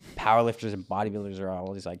powerlifters and bodybuilders are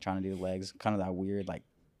always like trying to do legs. Kind of that weird like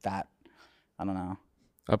fat. I don't know.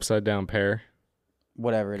 Upside down pear.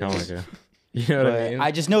 Whatever it Kind of is. like a you know what I But mean?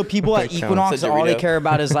 I just know people at That counts. Equinox, It's a all they Dorito. care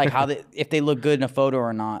about is like how they, if they look good in a photo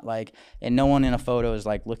or not. Like, and no one in a photo is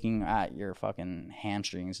like looking at your fucking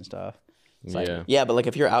hamstrings and stuff. It's like, yeah. Yeah, but like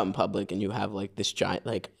if you're out in public and you have like this giant,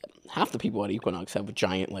 like half the people at Equinox have a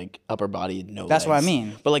giant like upper body, no. That's what I legs.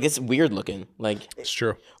 mean. But like it's weird looking. Like, It's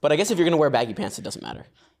true. but I guess if you're gonna wear baggy pants, it doesn't matter.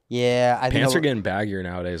 yeah, I think Pants are getting baggier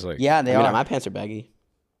nowadays. Like yeah, they I mean, are. my pants are baggy.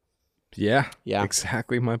 yeah. Yeah.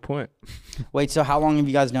 Exactly my point. Wait, so how long have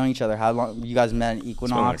you guys known each other? How long you guys met at It's been like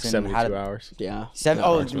Equinox and 72 how did hours. Yeah.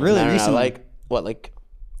 Oh, really No, recently? like what? Like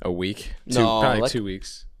A week. No, Probably like- 2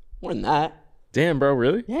 weeks. more than that. Damn, bro,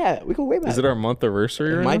 really? Yeah, we go way back. Is it our month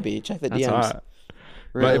anniversary? It right might now? be. Check the That's DMs. hot.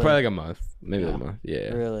 Really? Probably like a month. Maybe Yeah. a month.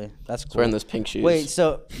 Yeah. Really? That's cool. Wearing those pink shoes. Wait,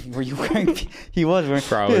 so were you wearing? He was wearing.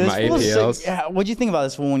 Probably Dude, my this fool's sick. APLs. Yeah, what'd you think about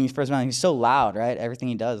this fool when you first met him? He's so loud, right? Everything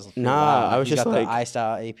he does. is pretty Nah, loud. I was He's just got like- the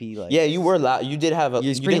I-style AP. Like, Yeah, you were loud. You did have a.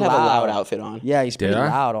 He's You pretty did have a loud loud. outfit on. yeah, he's pretty Did I?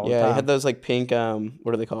 loud all the Yeah, time. you had those like pink.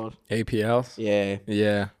 What are they called? APLs? Yeah.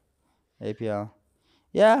 Yeah. APL.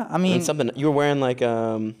 Yeah, I mean, And something you were wearing like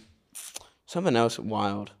something else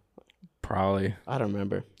wild. Probably. I don't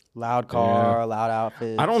remember. loud car, loud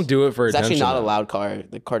outfit. I don't do it for It's attention. actually not a though. loud car.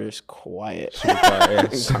 The car is quiet. Yeah.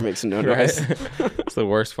 car makes no Right? noise. It's the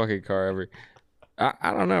worst fucking car ever.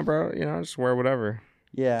 I don't know, bro. You know, I just wear whatever.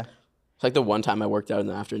 Yeah. It's like the one time I worked out in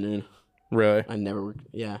the afternoon. Really? I never worked.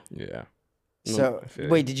 Yeah. Yeah. So I feel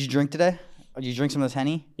wait, did you drink today? Did you drink some of this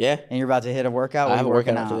Henny? Yeah. And you're about to hit a workout? What I are have a you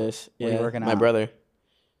workout working after out? this. What are Yeah. you working My out? brother.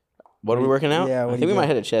 What are we working out? Yeah, what I do think you we might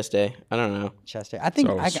do? hit a chest day. I don't know. Chest day. I think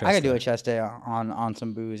always I chest gotta do day. a chest day on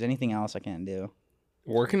some booze. Anything else I can't do.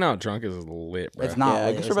 Working out drunk is lit, bro. It's not Yeah, I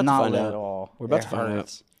lit. guess It's we're about to not find lit out. at all. We're about It to find out.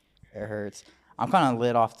 hurts. It hurts. I'm kind of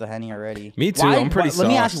lit off the Henny already. Me too. I'm pretty Let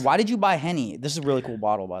me ask you, soft. why did you buy Henny? This is a really cool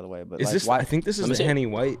bottle, by the way. But Is like, this? why? I think this is Let me the see. Henny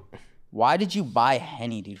White. Why did you buy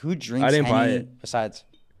Henny, dude? Who drinks I didn't buy Henny it. besides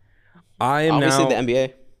I am Obviously now. the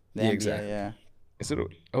NBA. the Yeah, NBA? exactly. Yeah, Is it?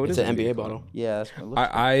 Oh, it It's is an NBA bottle. yeah. That's what it looks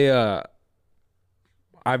like.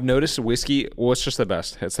 I've noticed whiskey. Well, it's just the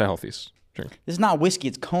best. It's the healthiest drink. This is not whiskey.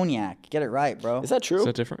 It's cognac. Get it right, bro. Is that true? Is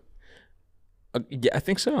that different? Yeah, I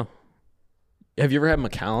think so. Have you ever had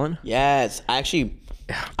Macallan? Yes. Actually,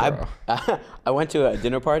 Bro. I went to a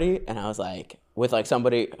dinner party and I was like with like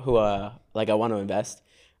somebody who like I want to invest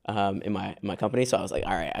in my company. So I was like,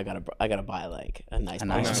 all right, I gotta buy like a nice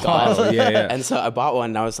nice box of bottle. scotch. Yeah, yeah. And so I bought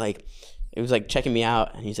one and I was like, it was like checking me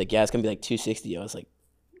out and he's like, yeah, it's gonna be like $260. I was like,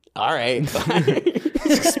 All right.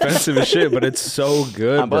 It's expensive as shit, but it's so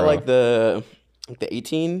good, I bought bro. like the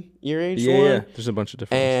 18-year age yeah, one. yeah. There's a bunch of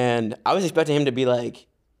different. And I was expecting him to be like,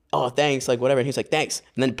 oh, thanks, like whatever. And he was like, thanks.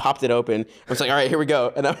 And then popped it open. I was like, all right, here we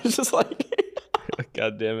go. And I was just like,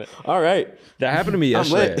 God damn it. all right. That happened to me I'm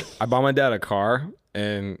yesterday. lit. I bought my dad a car,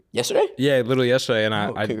 and Yesterday? yeah, literally yesterday.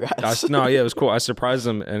 And Congrats. no, yeah, it was cool. I surprised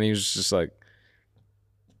him, and he was just like,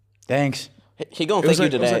 Thanks. He gonna It was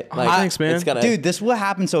thank you like- it was today. like, oh, thanks, man. It's gotta, Dude, this is what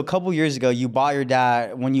happened. So a couple years ago, you bought your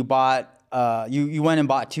dad when you bought you went and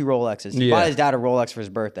bought 2 Rolexes. You Yeah. bought his dad a Rolex for his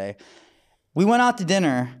birthday. We went out to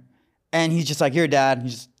dinner, and he's just like, "Here, Dad."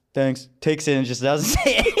 He's just thanks, takes it and just doesn't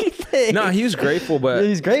say anything. no, he was grateful, but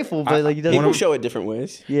He's grateful, but like he doesn't. people show it different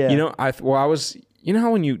ways. Yeah. you know, I was, you know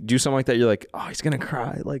how when you do something like that, you're like, oh, he's gonna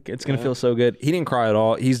cry, like it's gonna feel so good. He didn't cry at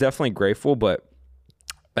all. He's definitely grateful, but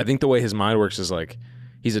I think the way his mind works is like,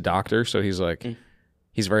 he's a doctor, so he's like,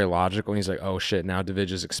 he's very logical. And he's like, oh shit, now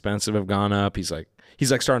Divij's expensive have gone up. He's like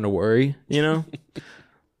starting to worry, you know. But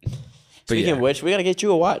Speaking yeah. of which, we gotta get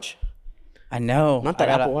you a watch. I know. Not that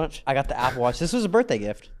Apple Watch. I got the Apple Watch. This was a birthday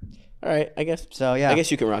gift. All right, I guess. So yeah. I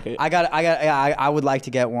guess you can rock it. I would like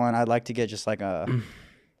to get one. I'd like to get just like a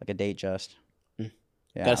date just.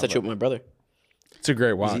 Yeah. Gotta set you up with my brother. It's a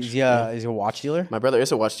great watch. Is he a watch dealer? My brother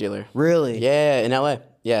is a watch dealer. Really? Yeah, in LA.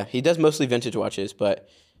 Yeah, he does mostly vintage watches, but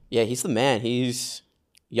yeah, he's the man. He's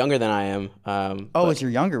younger than I am. Oh, but it's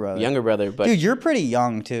your younger brother. younger brother, but Dude, you're pretty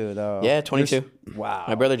young too, though. yeah, 22. Wow.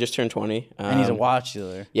 My brother just turned 20. And he's a watch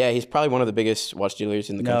dealer. Yeah, he's probably one of the biggest watch dealers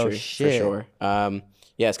in the No country shit. for sure.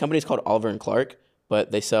 Yeah, his company's called Oliver and Clark,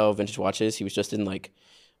 but they sell vintage watches. He was just in like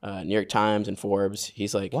New York Times and Forbes.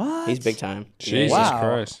 He's like, What? he's big time. Jesus Wow.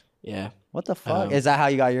 Christ. Yeah. What the fuck? Is that how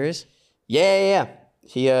you got yours? Yeah.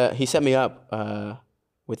 He set me up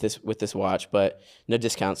with this watch, but no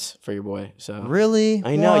discounts for your boy. So Really?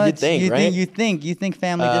 I know, What? you'd think, right? You think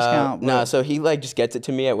family discount? No, so he like just gets it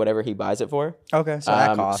to me at whatever he buys it for. Okay, so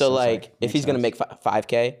that costs. So it's like if makes he's gonna sense. make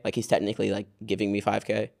 5K, like he's technically like giving me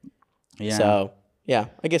 5K. Yeah. So yeah,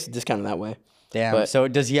 I guess discount in that way. Damn. but- So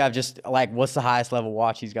does he have just like what's the highest level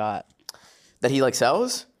watch he's got? That he like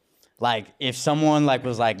sells. Like if someone like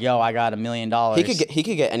was like, "Yo, I got $1 million," He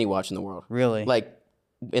could get any watch in the world. really Like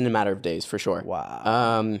in a matter of days for sure.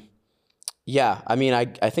 Wow. Yeah, I mean, I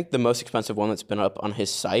think the most expensive one that's been up on his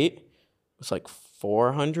site was like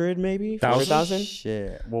 400 maybe, 400,000.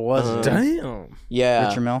 Shit. What was it? Damn. Yeah.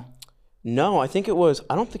 Richard Mill. No, I think it was.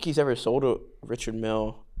 I don't think he's ever sold a Richard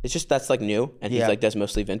Mill. It's just that's like new, and he's Yeah. like does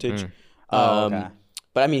mostly vintage. Oh, okay.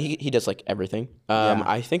 But I mean, he does like everything. Yeah.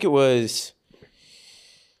 I think it was.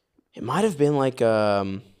 It might have been like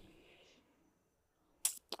I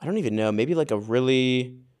don't even know. Maybe like a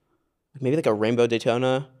Rainbow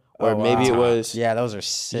Daytona, or Oh, wow. maybe it was. Yeah, those are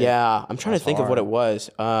sick. Yeah, I'm trying That's to think of what hard. it was.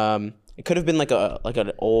 It could have been like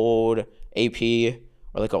an old AP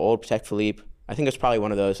or like an old Patek Philippe. I think it's probably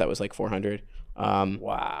one of those that was like 400.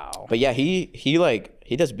 Wow. But yeah, he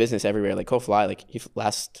does business everywhere. Like he'll fly. Like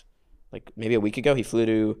like maybe a week ago, he flew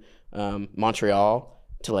to Montreal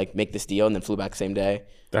to like make this deal, and then flew back the same day.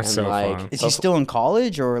 That's And, so like, fun. Is he still in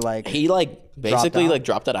college or like? He like basically out? like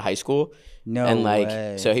dropped out of high school. No and like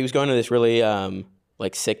way. so he was going to this really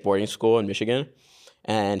like sick boarding school in Michigan,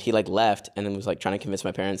 and he like left and then was like trying to convince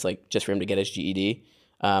my parents like just for him to get his GED,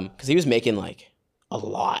 because he was making like a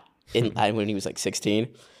lot when he was like 16,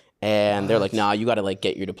 and they're like, nah, you got to like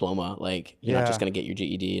get your diploma, like you're not just Yeah. gonna get your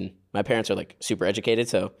GED. And my parents are like super educated,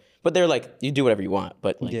 so but they're like, you do whatever you want,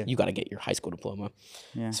 but like Yeah. you got to get your high school diploma.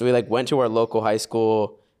 Yeah. So we like went to our local high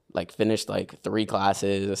school, like finished like 3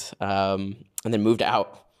 classes, and then moved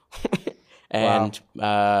out. And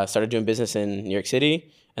started doing business in New York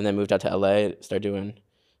City, and then moved out to LA, started doing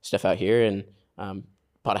stuff out here, and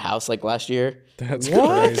bought a house like last year. That's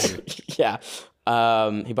crazy. Yeah.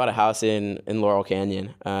 He bought a house in Laurel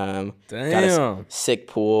Canyon. Got a Damn. sick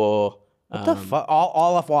pool. What the fuck?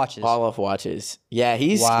 All off watches. All off watches. Yeah,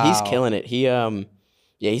 he's Wow. killing it.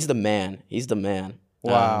 He's the man. He's the man.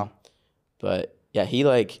 Wow. But yeah,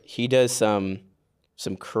 he does some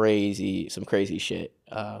crazy shit.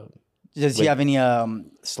 Does he have any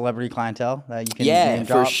celebrity clientele that you can Yeah, name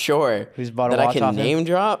for drop? sure. Who's bought a that I watch can off him? name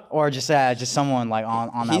drop? Or just someone like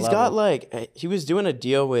on that He's level? got like he was doing a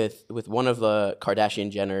deal with one of the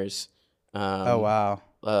Kardashian Jenners. Oh wow.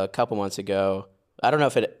 A couple months ago. I don't know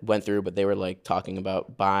if it went through, but they were like talking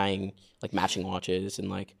about buying like matching watches and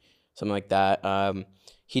like something like that.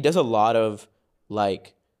 He does a lot of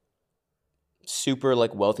like super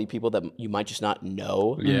like wealthy people that you might just not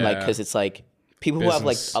know, Yeah. like because it's like people who have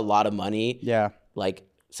like Business. a lot of money, Yeah. like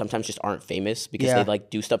sometimes just aren't famous because Yeah. they like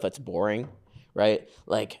do stuff that's boring, right?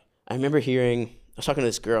 Like I remember hearing was talking to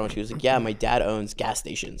this girl, and she was like, "Yeah, my dad owns gas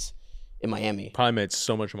stations in Miami." Probably made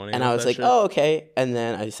so much money. And off I was that like, shit. "Oh, okay." And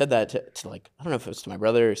then I said that to like, I don't know if it was to my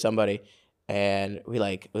brother or somebody, and we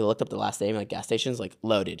looked up the last name, like gas stations, like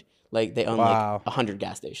loaded, like they own Wow. like 100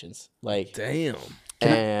 gas stations, like, Damn.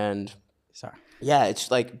 and Sorry. yeah,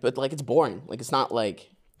 it's like, but like it's boring, like it's not like.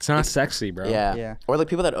 It's not sexy, bro. Yeah. Yeah. Or like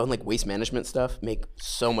people that own like waste management stuff make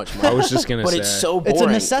so much money. I was just gonna but say. it's so boring. It's a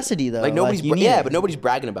necessity though. Like nobody's you need it. but nobody's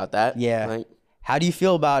bragging about that. Yeah. Like, How do you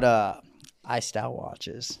feel about iced out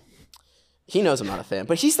watches? he knows I'm not a fan,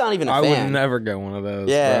 but he's not even a I fan. would never get one of those,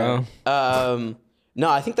 Yeah. bro. No,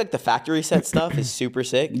 I think like the factory set stuff is super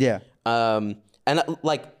sick. Yeah. And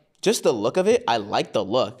like just the look of it, I like the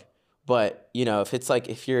look. But you know,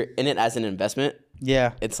 if you're in it as an investment,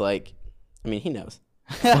 Yeah. it's like, I mean, he knows.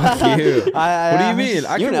 Fuck you. What do you mean?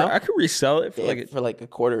 know. I could resell it for like a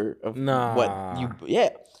quarter of Nah. what you. Yeah.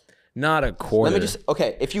 not a quarter. Let me just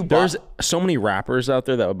if you bought. There's so many rappers out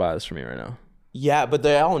there that would buy this for me right now. Yeah, but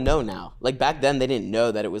they all know now. Like back then, they didn't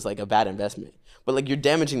know that it was like a bad investment. But like you're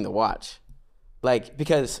damaging the watch, like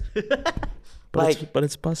because, But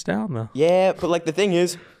it's bust down though. yeah. But like the thing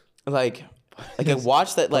is, like a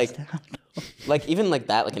watch that like even like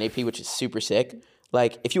that, like an AP, which is super sick.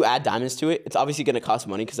 Like if you add diamonds to it, it's obviously gonna cost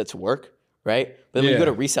money because it's work, right? But then when you go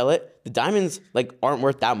to resell it, the diamonds like aren't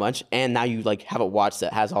worth that much, and now you like have a watch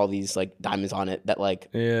that has all these like diamonds on it that like.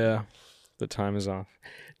 Yeah, the time is off,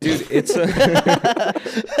 dude. It's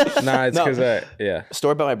it's because yeah.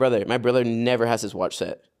 Story about my brother. My brother never has his watch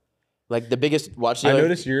set. Like the biggest watch I dealer.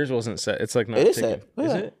 noticed yours wasn't set. It's like not. It is ticking. set.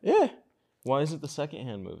 Is Yeah. it? Yeah. Why is it the second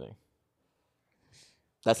hand moving?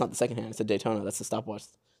 That's not the second hand. It's a Daytona. That's the stopwatch.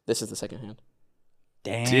 This is the second hand.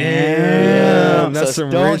 Damn. That's So some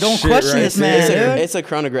don't rich shit question right this, there. man. It's a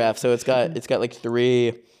chronograph, so it's got like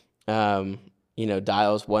 3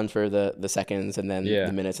 dials, one for the seconds and then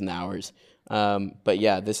the minutes and the hours. But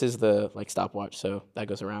yeah, this is the like stopwatch, so that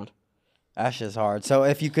goes around. That shit's hard. So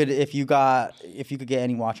if you could get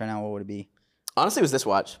any watch right now, what would it be? Honestly, it was this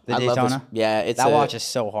watch. The I love this. Daytona? Yeah, it's That watch is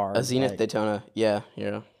so hard. a Zenith like- Daytona. Yeah.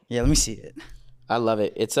 Yeah, let me see it. I love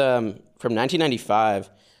it. It's from 1995,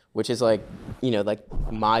 which is like,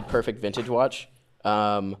 like my perfect vintage watch.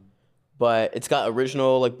 But it's got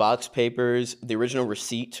original like box papers, the original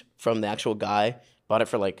receipt from the actual guy. Bought it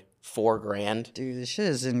for like $4,000. Dude, this shit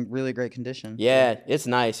is in really great condition. Yeah, it's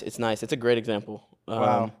nice. It's nice. It's a great example.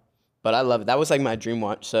 Wow. But I love it. That was like my dream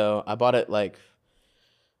watch. So I bought it like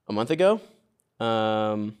a month ago.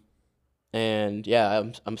 And yeah,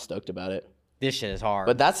 I'm stoked about it. This shit is hard.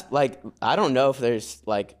 But that's like, I don't know if there's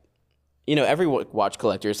like, every watch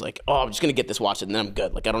collector is like, oh, I'm just gonna get this watch and then I'm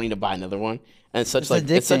good. Like I don't need to buy another one. And it's such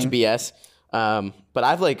it's such BS. But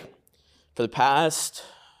I've like for the past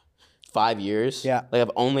 5 years, like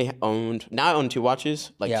I've only owned. Now I own 2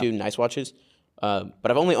 watches, like 2 nice watches. But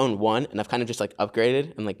I've only owned one, and I've kind of just like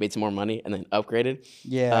upgraded and like made some more money and then upgraded.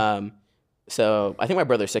 Yeah. So I think my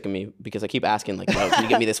brother's sick of me because I keep asking like, "Yo, can you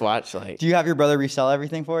get me this watch?" Like, Do you have your brother resell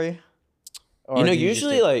everything for you? Or do you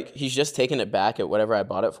usually just like he's just taking it back at whatever I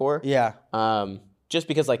bought it for. Yeah. Just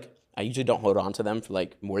because like I usually don't hold on to them for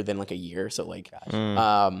like more than like a year. So like,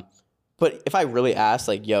 but if I really ask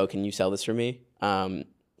like, "Yo, can you sell this for me?"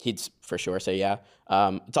 He'd for sure say yeah.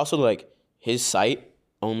 It's also like his site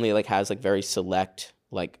only like has like very select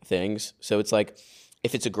like things. So it's like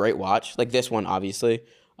if it's a great watch, like this one obviously,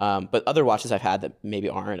 but other watches I've had that maybe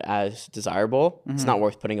aren't as desirable, it's not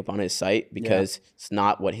worth putting up on his site because it's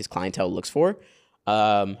not what his clientele looks for.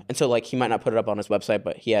 And so like he might not put it up on his website,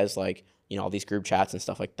 but he has like, all these group chats and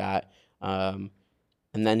stuff like that. And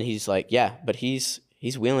then he's like, yeah, but he's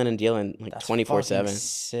wheeling and dealing like 24/7.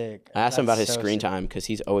 Sick. I asked him about his so screen sick. time because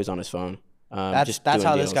he's always on his phone. That's doing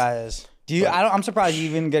how this deals. guy is. I'm surprised you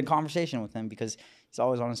even get a conversation with him because he's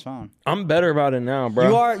always on his phone. I'm better about it now,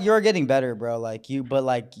 bro. You're getting better, bro. Like but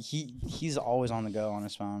like he's always on the go on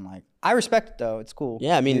his phone. Like I respect it though. It's cool.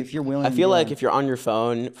 Yeah, I mean, if you're willing, I feel like if you're on your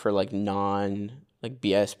phone for like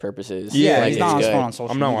BS purposes, yeah, like, he's not on it's his good. phone on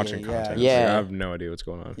social I'm not media. watching content. Yeah. I have no idea what's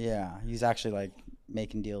going on. Yeah, he's actually like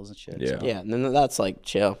making deals and shit. Yeah. so. Yeah, and then that's like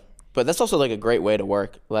chill. But that's also like a great way to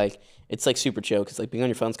work. Like it's like super chill because like being on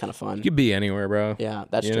your phone's kind of fun. You could be anywhere, bro. Yeah,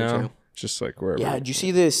 that's You true know? too. Just like wherever. Yeah, did you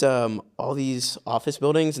see this? All these office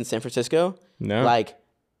buildings in San Francisco. No. Like,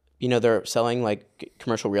 they're selling like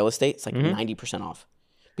commercial real estate. It's like 90% off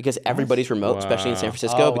because everybody's remote, especially in San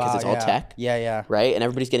Francisco, Oh, because wow, it's all yeah. tech. Yeah. Right, and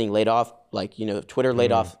everybody's getting laid off. Like Twitter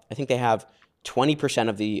laid off. I think they have 20%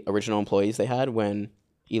 of the original employees they had when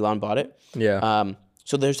Elon bought it. Yeah.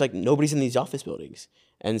 So there's like nobody's in these office buildings.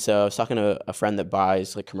 And so I was talking to a friend that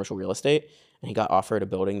buys like commercial real estate, and he got offered a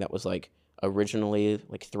building that was like originally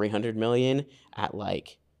like $300 million at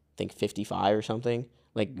like think 55 or something.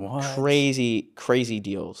 Like What? crazy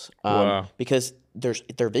deals. Wow. Because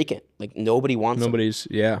they're vacant. Like nobody wants Nobody's.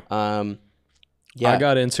 Yeah. them. Yeah. I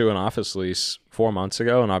got into an office lease 4 months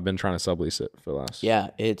ago, and I've been trying to sublease it for the last. Yeah,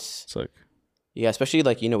 it's like. yeah, especially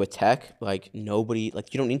like with tech, like nobody,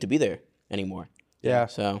 like you don't need to be there anymore. Yeah.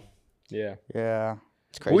 So Yeah. Yeah.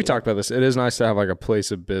 it's crazy. We talked about this. It is nice to have like a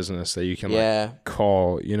place of business that you can like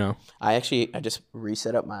call. I just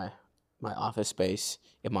reset up my office space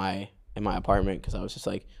in my apartment because I was just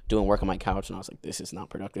like doing work on my couch and I was like, this is not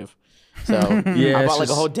productive. So Yeah, I it's bought like a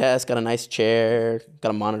just- whole desk, got a nice chair, got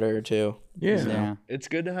a monitor or two. Yeah. It's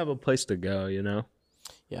good to have a place to go. Yeah.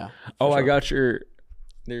 Oh, for I sure. got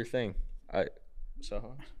your thing.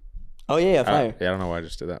 Oh yeah, fire. Yeah, I don't know why I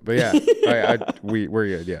just did that, but yeah, we're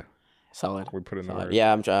good. Yeah, Solid. we put in the Solid. word.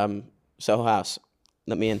 Yeah, I'm Soho House.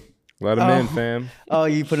 Let me in. Let him in, fam. Oh,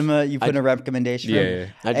 you put in a recommendation. Yeah.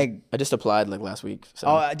 I just applied like last week. So.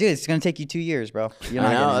 Oh, dude, it's gonna take you 2 years, bro. You're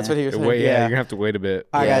I not know. getting That's it. what he was saying. Wait, yeah, Yeah. you're gonna have to wait a bit.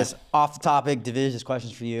 All right, Yeah. guys. Off the topic, Divij, this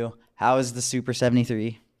question's for you. How is the Super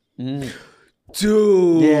 73?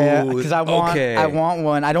 Dude. Yeah, because I want Okay.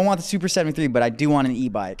 one. I don't want the Super 73, but I do want an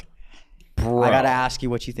e-bike. Bro. I gotta ask you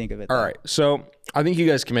what you think of it. All though. right, so I think you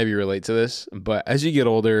guys can maybe relate to this, but as you get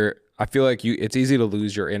older, I feel like it's easy to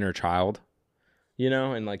lose your inner child,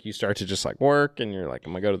 and like you start to just like work, and you're like,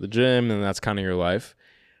 I'm gonna go to the gym, and that's kind of your life,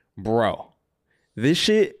 bro. This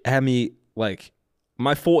shit had me like,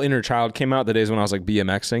 my full inner child came out the days when I was like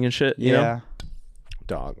BMXing and shit. You know?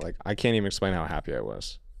 Dog, like I can't even explain how happy I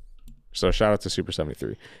was. So shout out to Super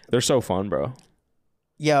 73. They're so fun, bro.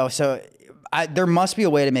 Yo, so there must be a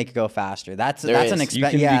way to make it go faster. That's an is.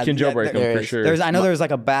 expense. You Yeah, can jailbreak there them for is. sure. I know there's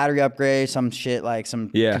like a battery upgrade, some shit like some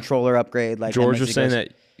controller upgrade. Like George that was makes it saying go-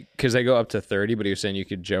 that because they go up to 30, but he was saying you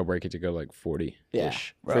could jailbreak it to go like 40. Yeah,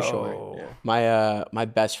 for sure. Yeah. My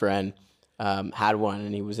best friend had one,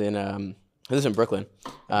 and he was in Brooklyn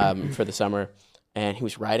for the summer, and he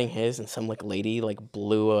was riding his, and some like lady like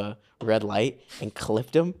blew a red light and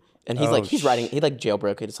clipped him, and he's riding, he like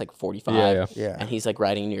jailbroke it. It's like 45, Yeah. Yeah. and he's like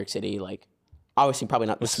riding in New York City, like obviously probably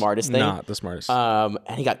not the smartest thing. Not the smartest. And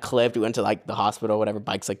he got clipped. We went to like the hospital, whatever.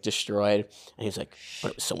 Bike's like destroyed, and he was like,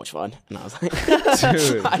 "But it was so much fun." And I was like,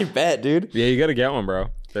 Dude. "I bet, dude." Yeah, you got to get one, bro.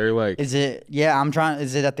 They're like, Is it? Yeah, I'm trying.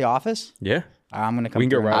 Is it at the office? yeah. I'm gonna come. We can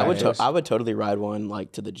go through. ride. I would totally ride one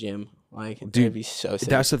like to the gym. Like, it'd be so sick.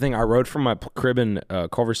 That's the thing. I rode from my crib in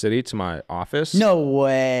Culver City to my office. No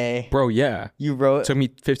way. Bro, yeah. You wrote. It took me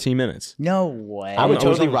 15 minutes. No way. I would I was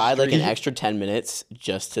totally on the ride like an street. extra 10 minutes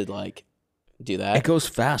just to like do that. It goes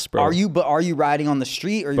fast, bro. Are you riding on the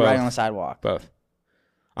street or are you Both. riding on the sidewalk? Both.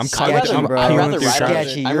 I'm Sketchy, I'm bro. I'd peeling rather through ride on traffic.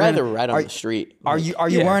 Sketchy. I'd You're rather gonna- ride on are- the street. Are you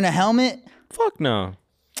Yeah. wearing a helmet? Fuck no.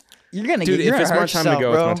 You're gonna Dude, get. You're if gonna it's my hurt time to yourself,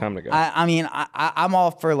 go, it's bro. my time to go. I mean, I'm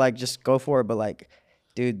all for like just go for it, but like,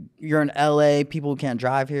 dude, you're in LA. People can't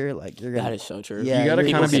drive here. Like you're gonna. That is so true. Yeah, You gotta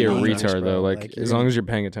you're kind of be a people can retard bro. though. Like, Like, as you're long as you're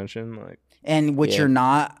paying attention, like. And which Yeah. you're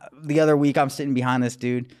not. The other week, I'm sitting behind this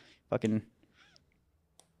dude, fucking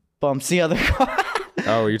bumps the other car.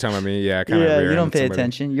 Oh, you're talking about me? Yeah, kind of. Yeah, you don't pay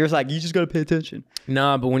attention. You're just like, you just gotta pay attention.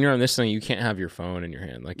 Nah, but when you're on this thing, you can't have your phone in your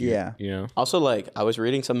hand. Like, Yeah. you know. Also, like, I was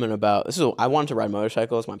reading something about I wanted to ride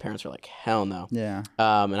motorcycles. My parents were like, hell no. Yeah.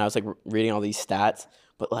 And I was like reading all these stats,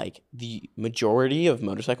 but like the majority of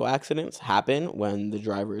motorcycle accidents happen when the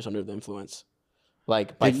driver is under the influence.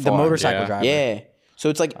 Like by The far. motorcycle Yeah. driver. Yeah. So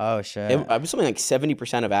it's like Oh shit. it was something like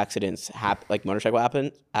 70% of accidents like motorcycle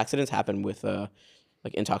accidents happen with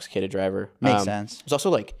like intoxicated driver. Makes sense. It's also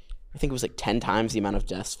like I think it was like 10 times the amount of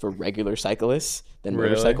deaths for regular cyclists than Really?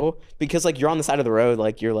 motorcycle because like you're on the side of the road,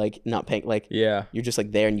 like you're like not paying, like Yeah. you're just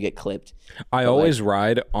like there and you get clipped. I always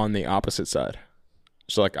ride on the opposite side,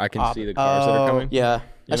 so like I can see the cars that oh. are coming. Yeah,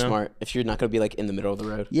 that's know? smart. If you're not gonna be like in the middle of the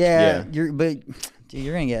road. Yeah. Yeah. Dude,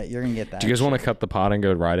 you're gonna get that. Do you guys want to cut the pot and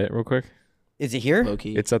go ride it real quick? Is it here? Low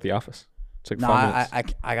key. It's at the office. It's like No, 5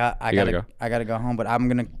 minutes. I You gotta go. gotta go home, but I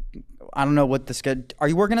don't know what the schedule. Are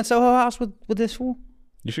you working at Soho House with this fool?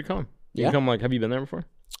 You should come. You Yeah. can come. Like, have you been there before?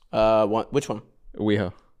 Which one?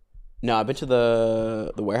 WeHo No, I've been to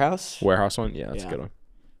the warehouse. warehouse one. Yeah, that's a Yeah. good one.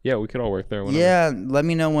 Yeah, we could all work there. Whenever. Yeah, let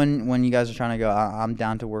me know when you guys are trying to go. I'm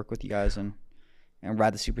down to work with you guys and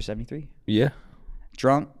ride the Super 73. Yeah.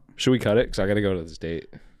 Drunk. Should we cut it? Cause I gotta go to this date.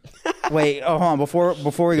 Wait, hold on. Before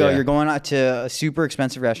we go, Yeah. you're going out to a super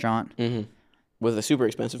expensive restaurant Mm-hmm. With a super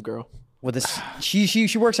expensive girl. with this. She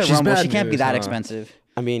works at She's Rumble. bad She can't be news, that huh? expensive.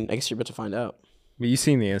 I mean, I guess you're about to find out. But you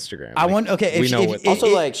seen the Instagram? I like, want. Okay, we if, know if, what. if, Also,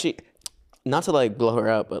 if- like she, not to like blow her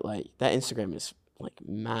up, but like that Instagram is like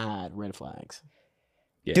mad red flags.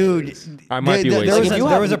 Yeah, Dude, I might be there wasting.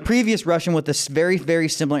 was, there was a previous Russian with this very, very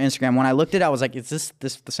similar Instagram. When I looked at it, I was like, is this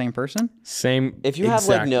the same person? Same. If you have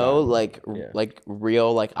like exact no vibe. like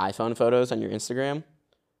real like iPhone photos on your Instagram,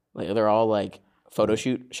 like they're all like photo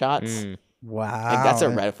shoot shots. Wow. Like that's a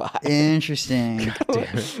red flag. Interesting.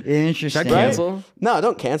 Interesting. Should I cancel? No,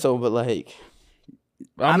 don't cancel, but like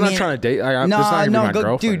I'm not trying to date. This not gonna be my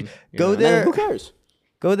girlfriend. Dude, you go know? there. who cares?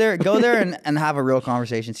 Go there and have a real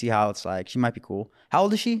conversation. See how it's like. She might be cool. How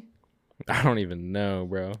old is she? I don't even know,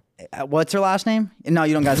 bro. What's her last name? No,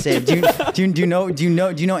 you don't gotta say it. Do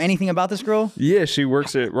you know anything about this girl? Yeah, she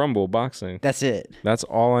works at Rumble Boxing. That's it. That's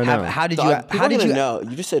all I know. How did you know?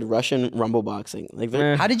 You just said Russian Rumble boxing. Like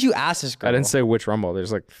how did you ask this girl? I didn't say which Rumble.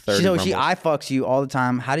 There's like 30 So Rumbles. she fucks you all the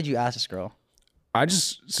time. How did you ask this girl? I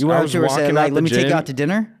just You I went up was to her and walking said, out like, the let me take gym. you out to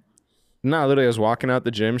dinner? No, literally, I was walking out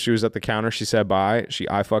the gym. She was at the counter. She said bye. She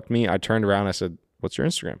fucked me. I turned around. I said, "What's your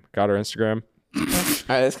Instagram?" Got her Instagram, all right,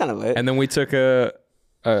 that's kind of lit. and then we took a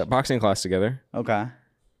boxing class together. Okay.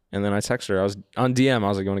 And then I texted her. I was on DM. I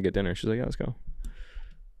was like, "You want to get dinner?" She's like, "Yeah, let's go."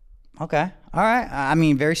 Okay. All right. I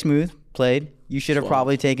mean, very smooth played. You should have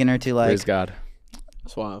probably taken her to like Praise God.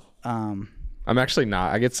 Suave. I'm actually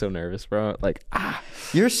not. I get so nervous, bro. Like,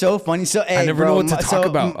 You're so funny. So hey, never know what to talk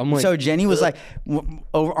about. I'm like, so Jenny was like,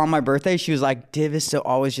 over on my birthday, she was like, Div is so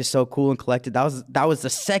always just so cool and collected. That was the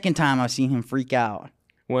second time I've seen him freak out.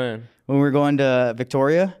 when When we were going to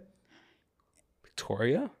Victoria.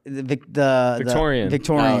 Victoria? The Victorian.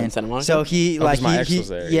 Victorian. Oh, in Santa Monica? So he like 'cause my he, ex he- was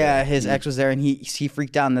there, yeah, yeah. his ex was there, and he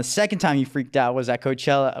freaked out. And the second time he freaked out was at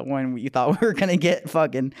Coachella when you thought we were gonna get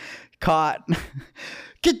fucking caught.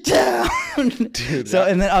 Get down. Dude, so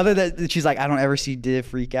and then other than she's like, I don't ever see Div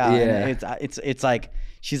freak out. Yeah. And it's like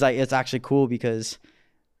she's like, it's actually cool because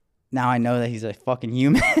now I know that he's a fucking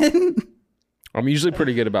human. I'm usually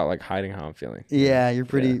pretty good about like hiding how I'm feeling. Yeah, you're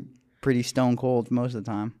pretty stone cold most of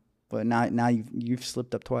the time. But now you've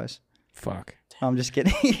slipped up twice. Fuck. I'm just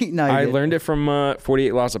kidding. No, I learned it from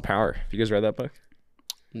 48 Laws of Power. Have you guys read that book?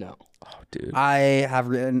 No. Oh, dude. I have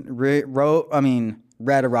read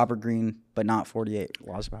a Robert Greene, but not 48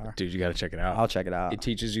 Laws of Power. Dude, you got to check it out. I'll check it out. It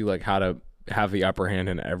teaches you like how to have the upper hand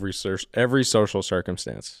in every social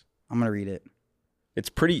circumstance. I'm gonna read it. It's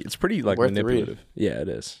pretty like Worth the read. manipulative. Yeah, it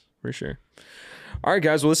is for sure. All right,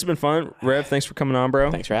 guys. Well, this has been fun. Rev, thanks for coming on,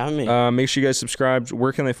 bro. Thanks for having me. Make sure you guys subscribe.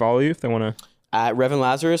 Where can they follow you if they want to? At Rev and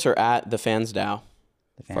Lazarus or at the Fans DAO?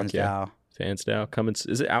 The fans Fuck yeah. DAO. Fans now.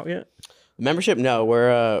 Is it out yet? Membership? No,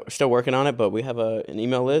 we're still working on it, but we have an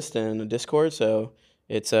email list and a Discord, so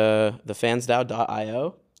it's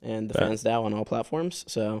thefansdao.io and the Fans DAO on all platforms.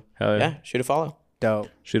 So Hell yeah. shoot a follow. Dope.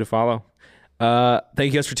 Shoot a follow. Thank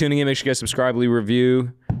you guys for tuning in. Make sure you guys subscribe, leave a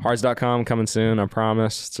review. Hards.com coming soon. I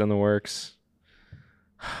promise. It's in the works.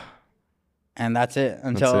 And that's it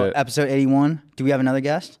until it. episode 81. Do we have another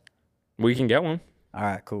guest? We can get one. All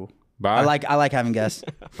right, cool. Bye. I like having guests.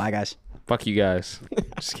 Bye, guys. Fuck you guys.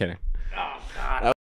 Just kidding.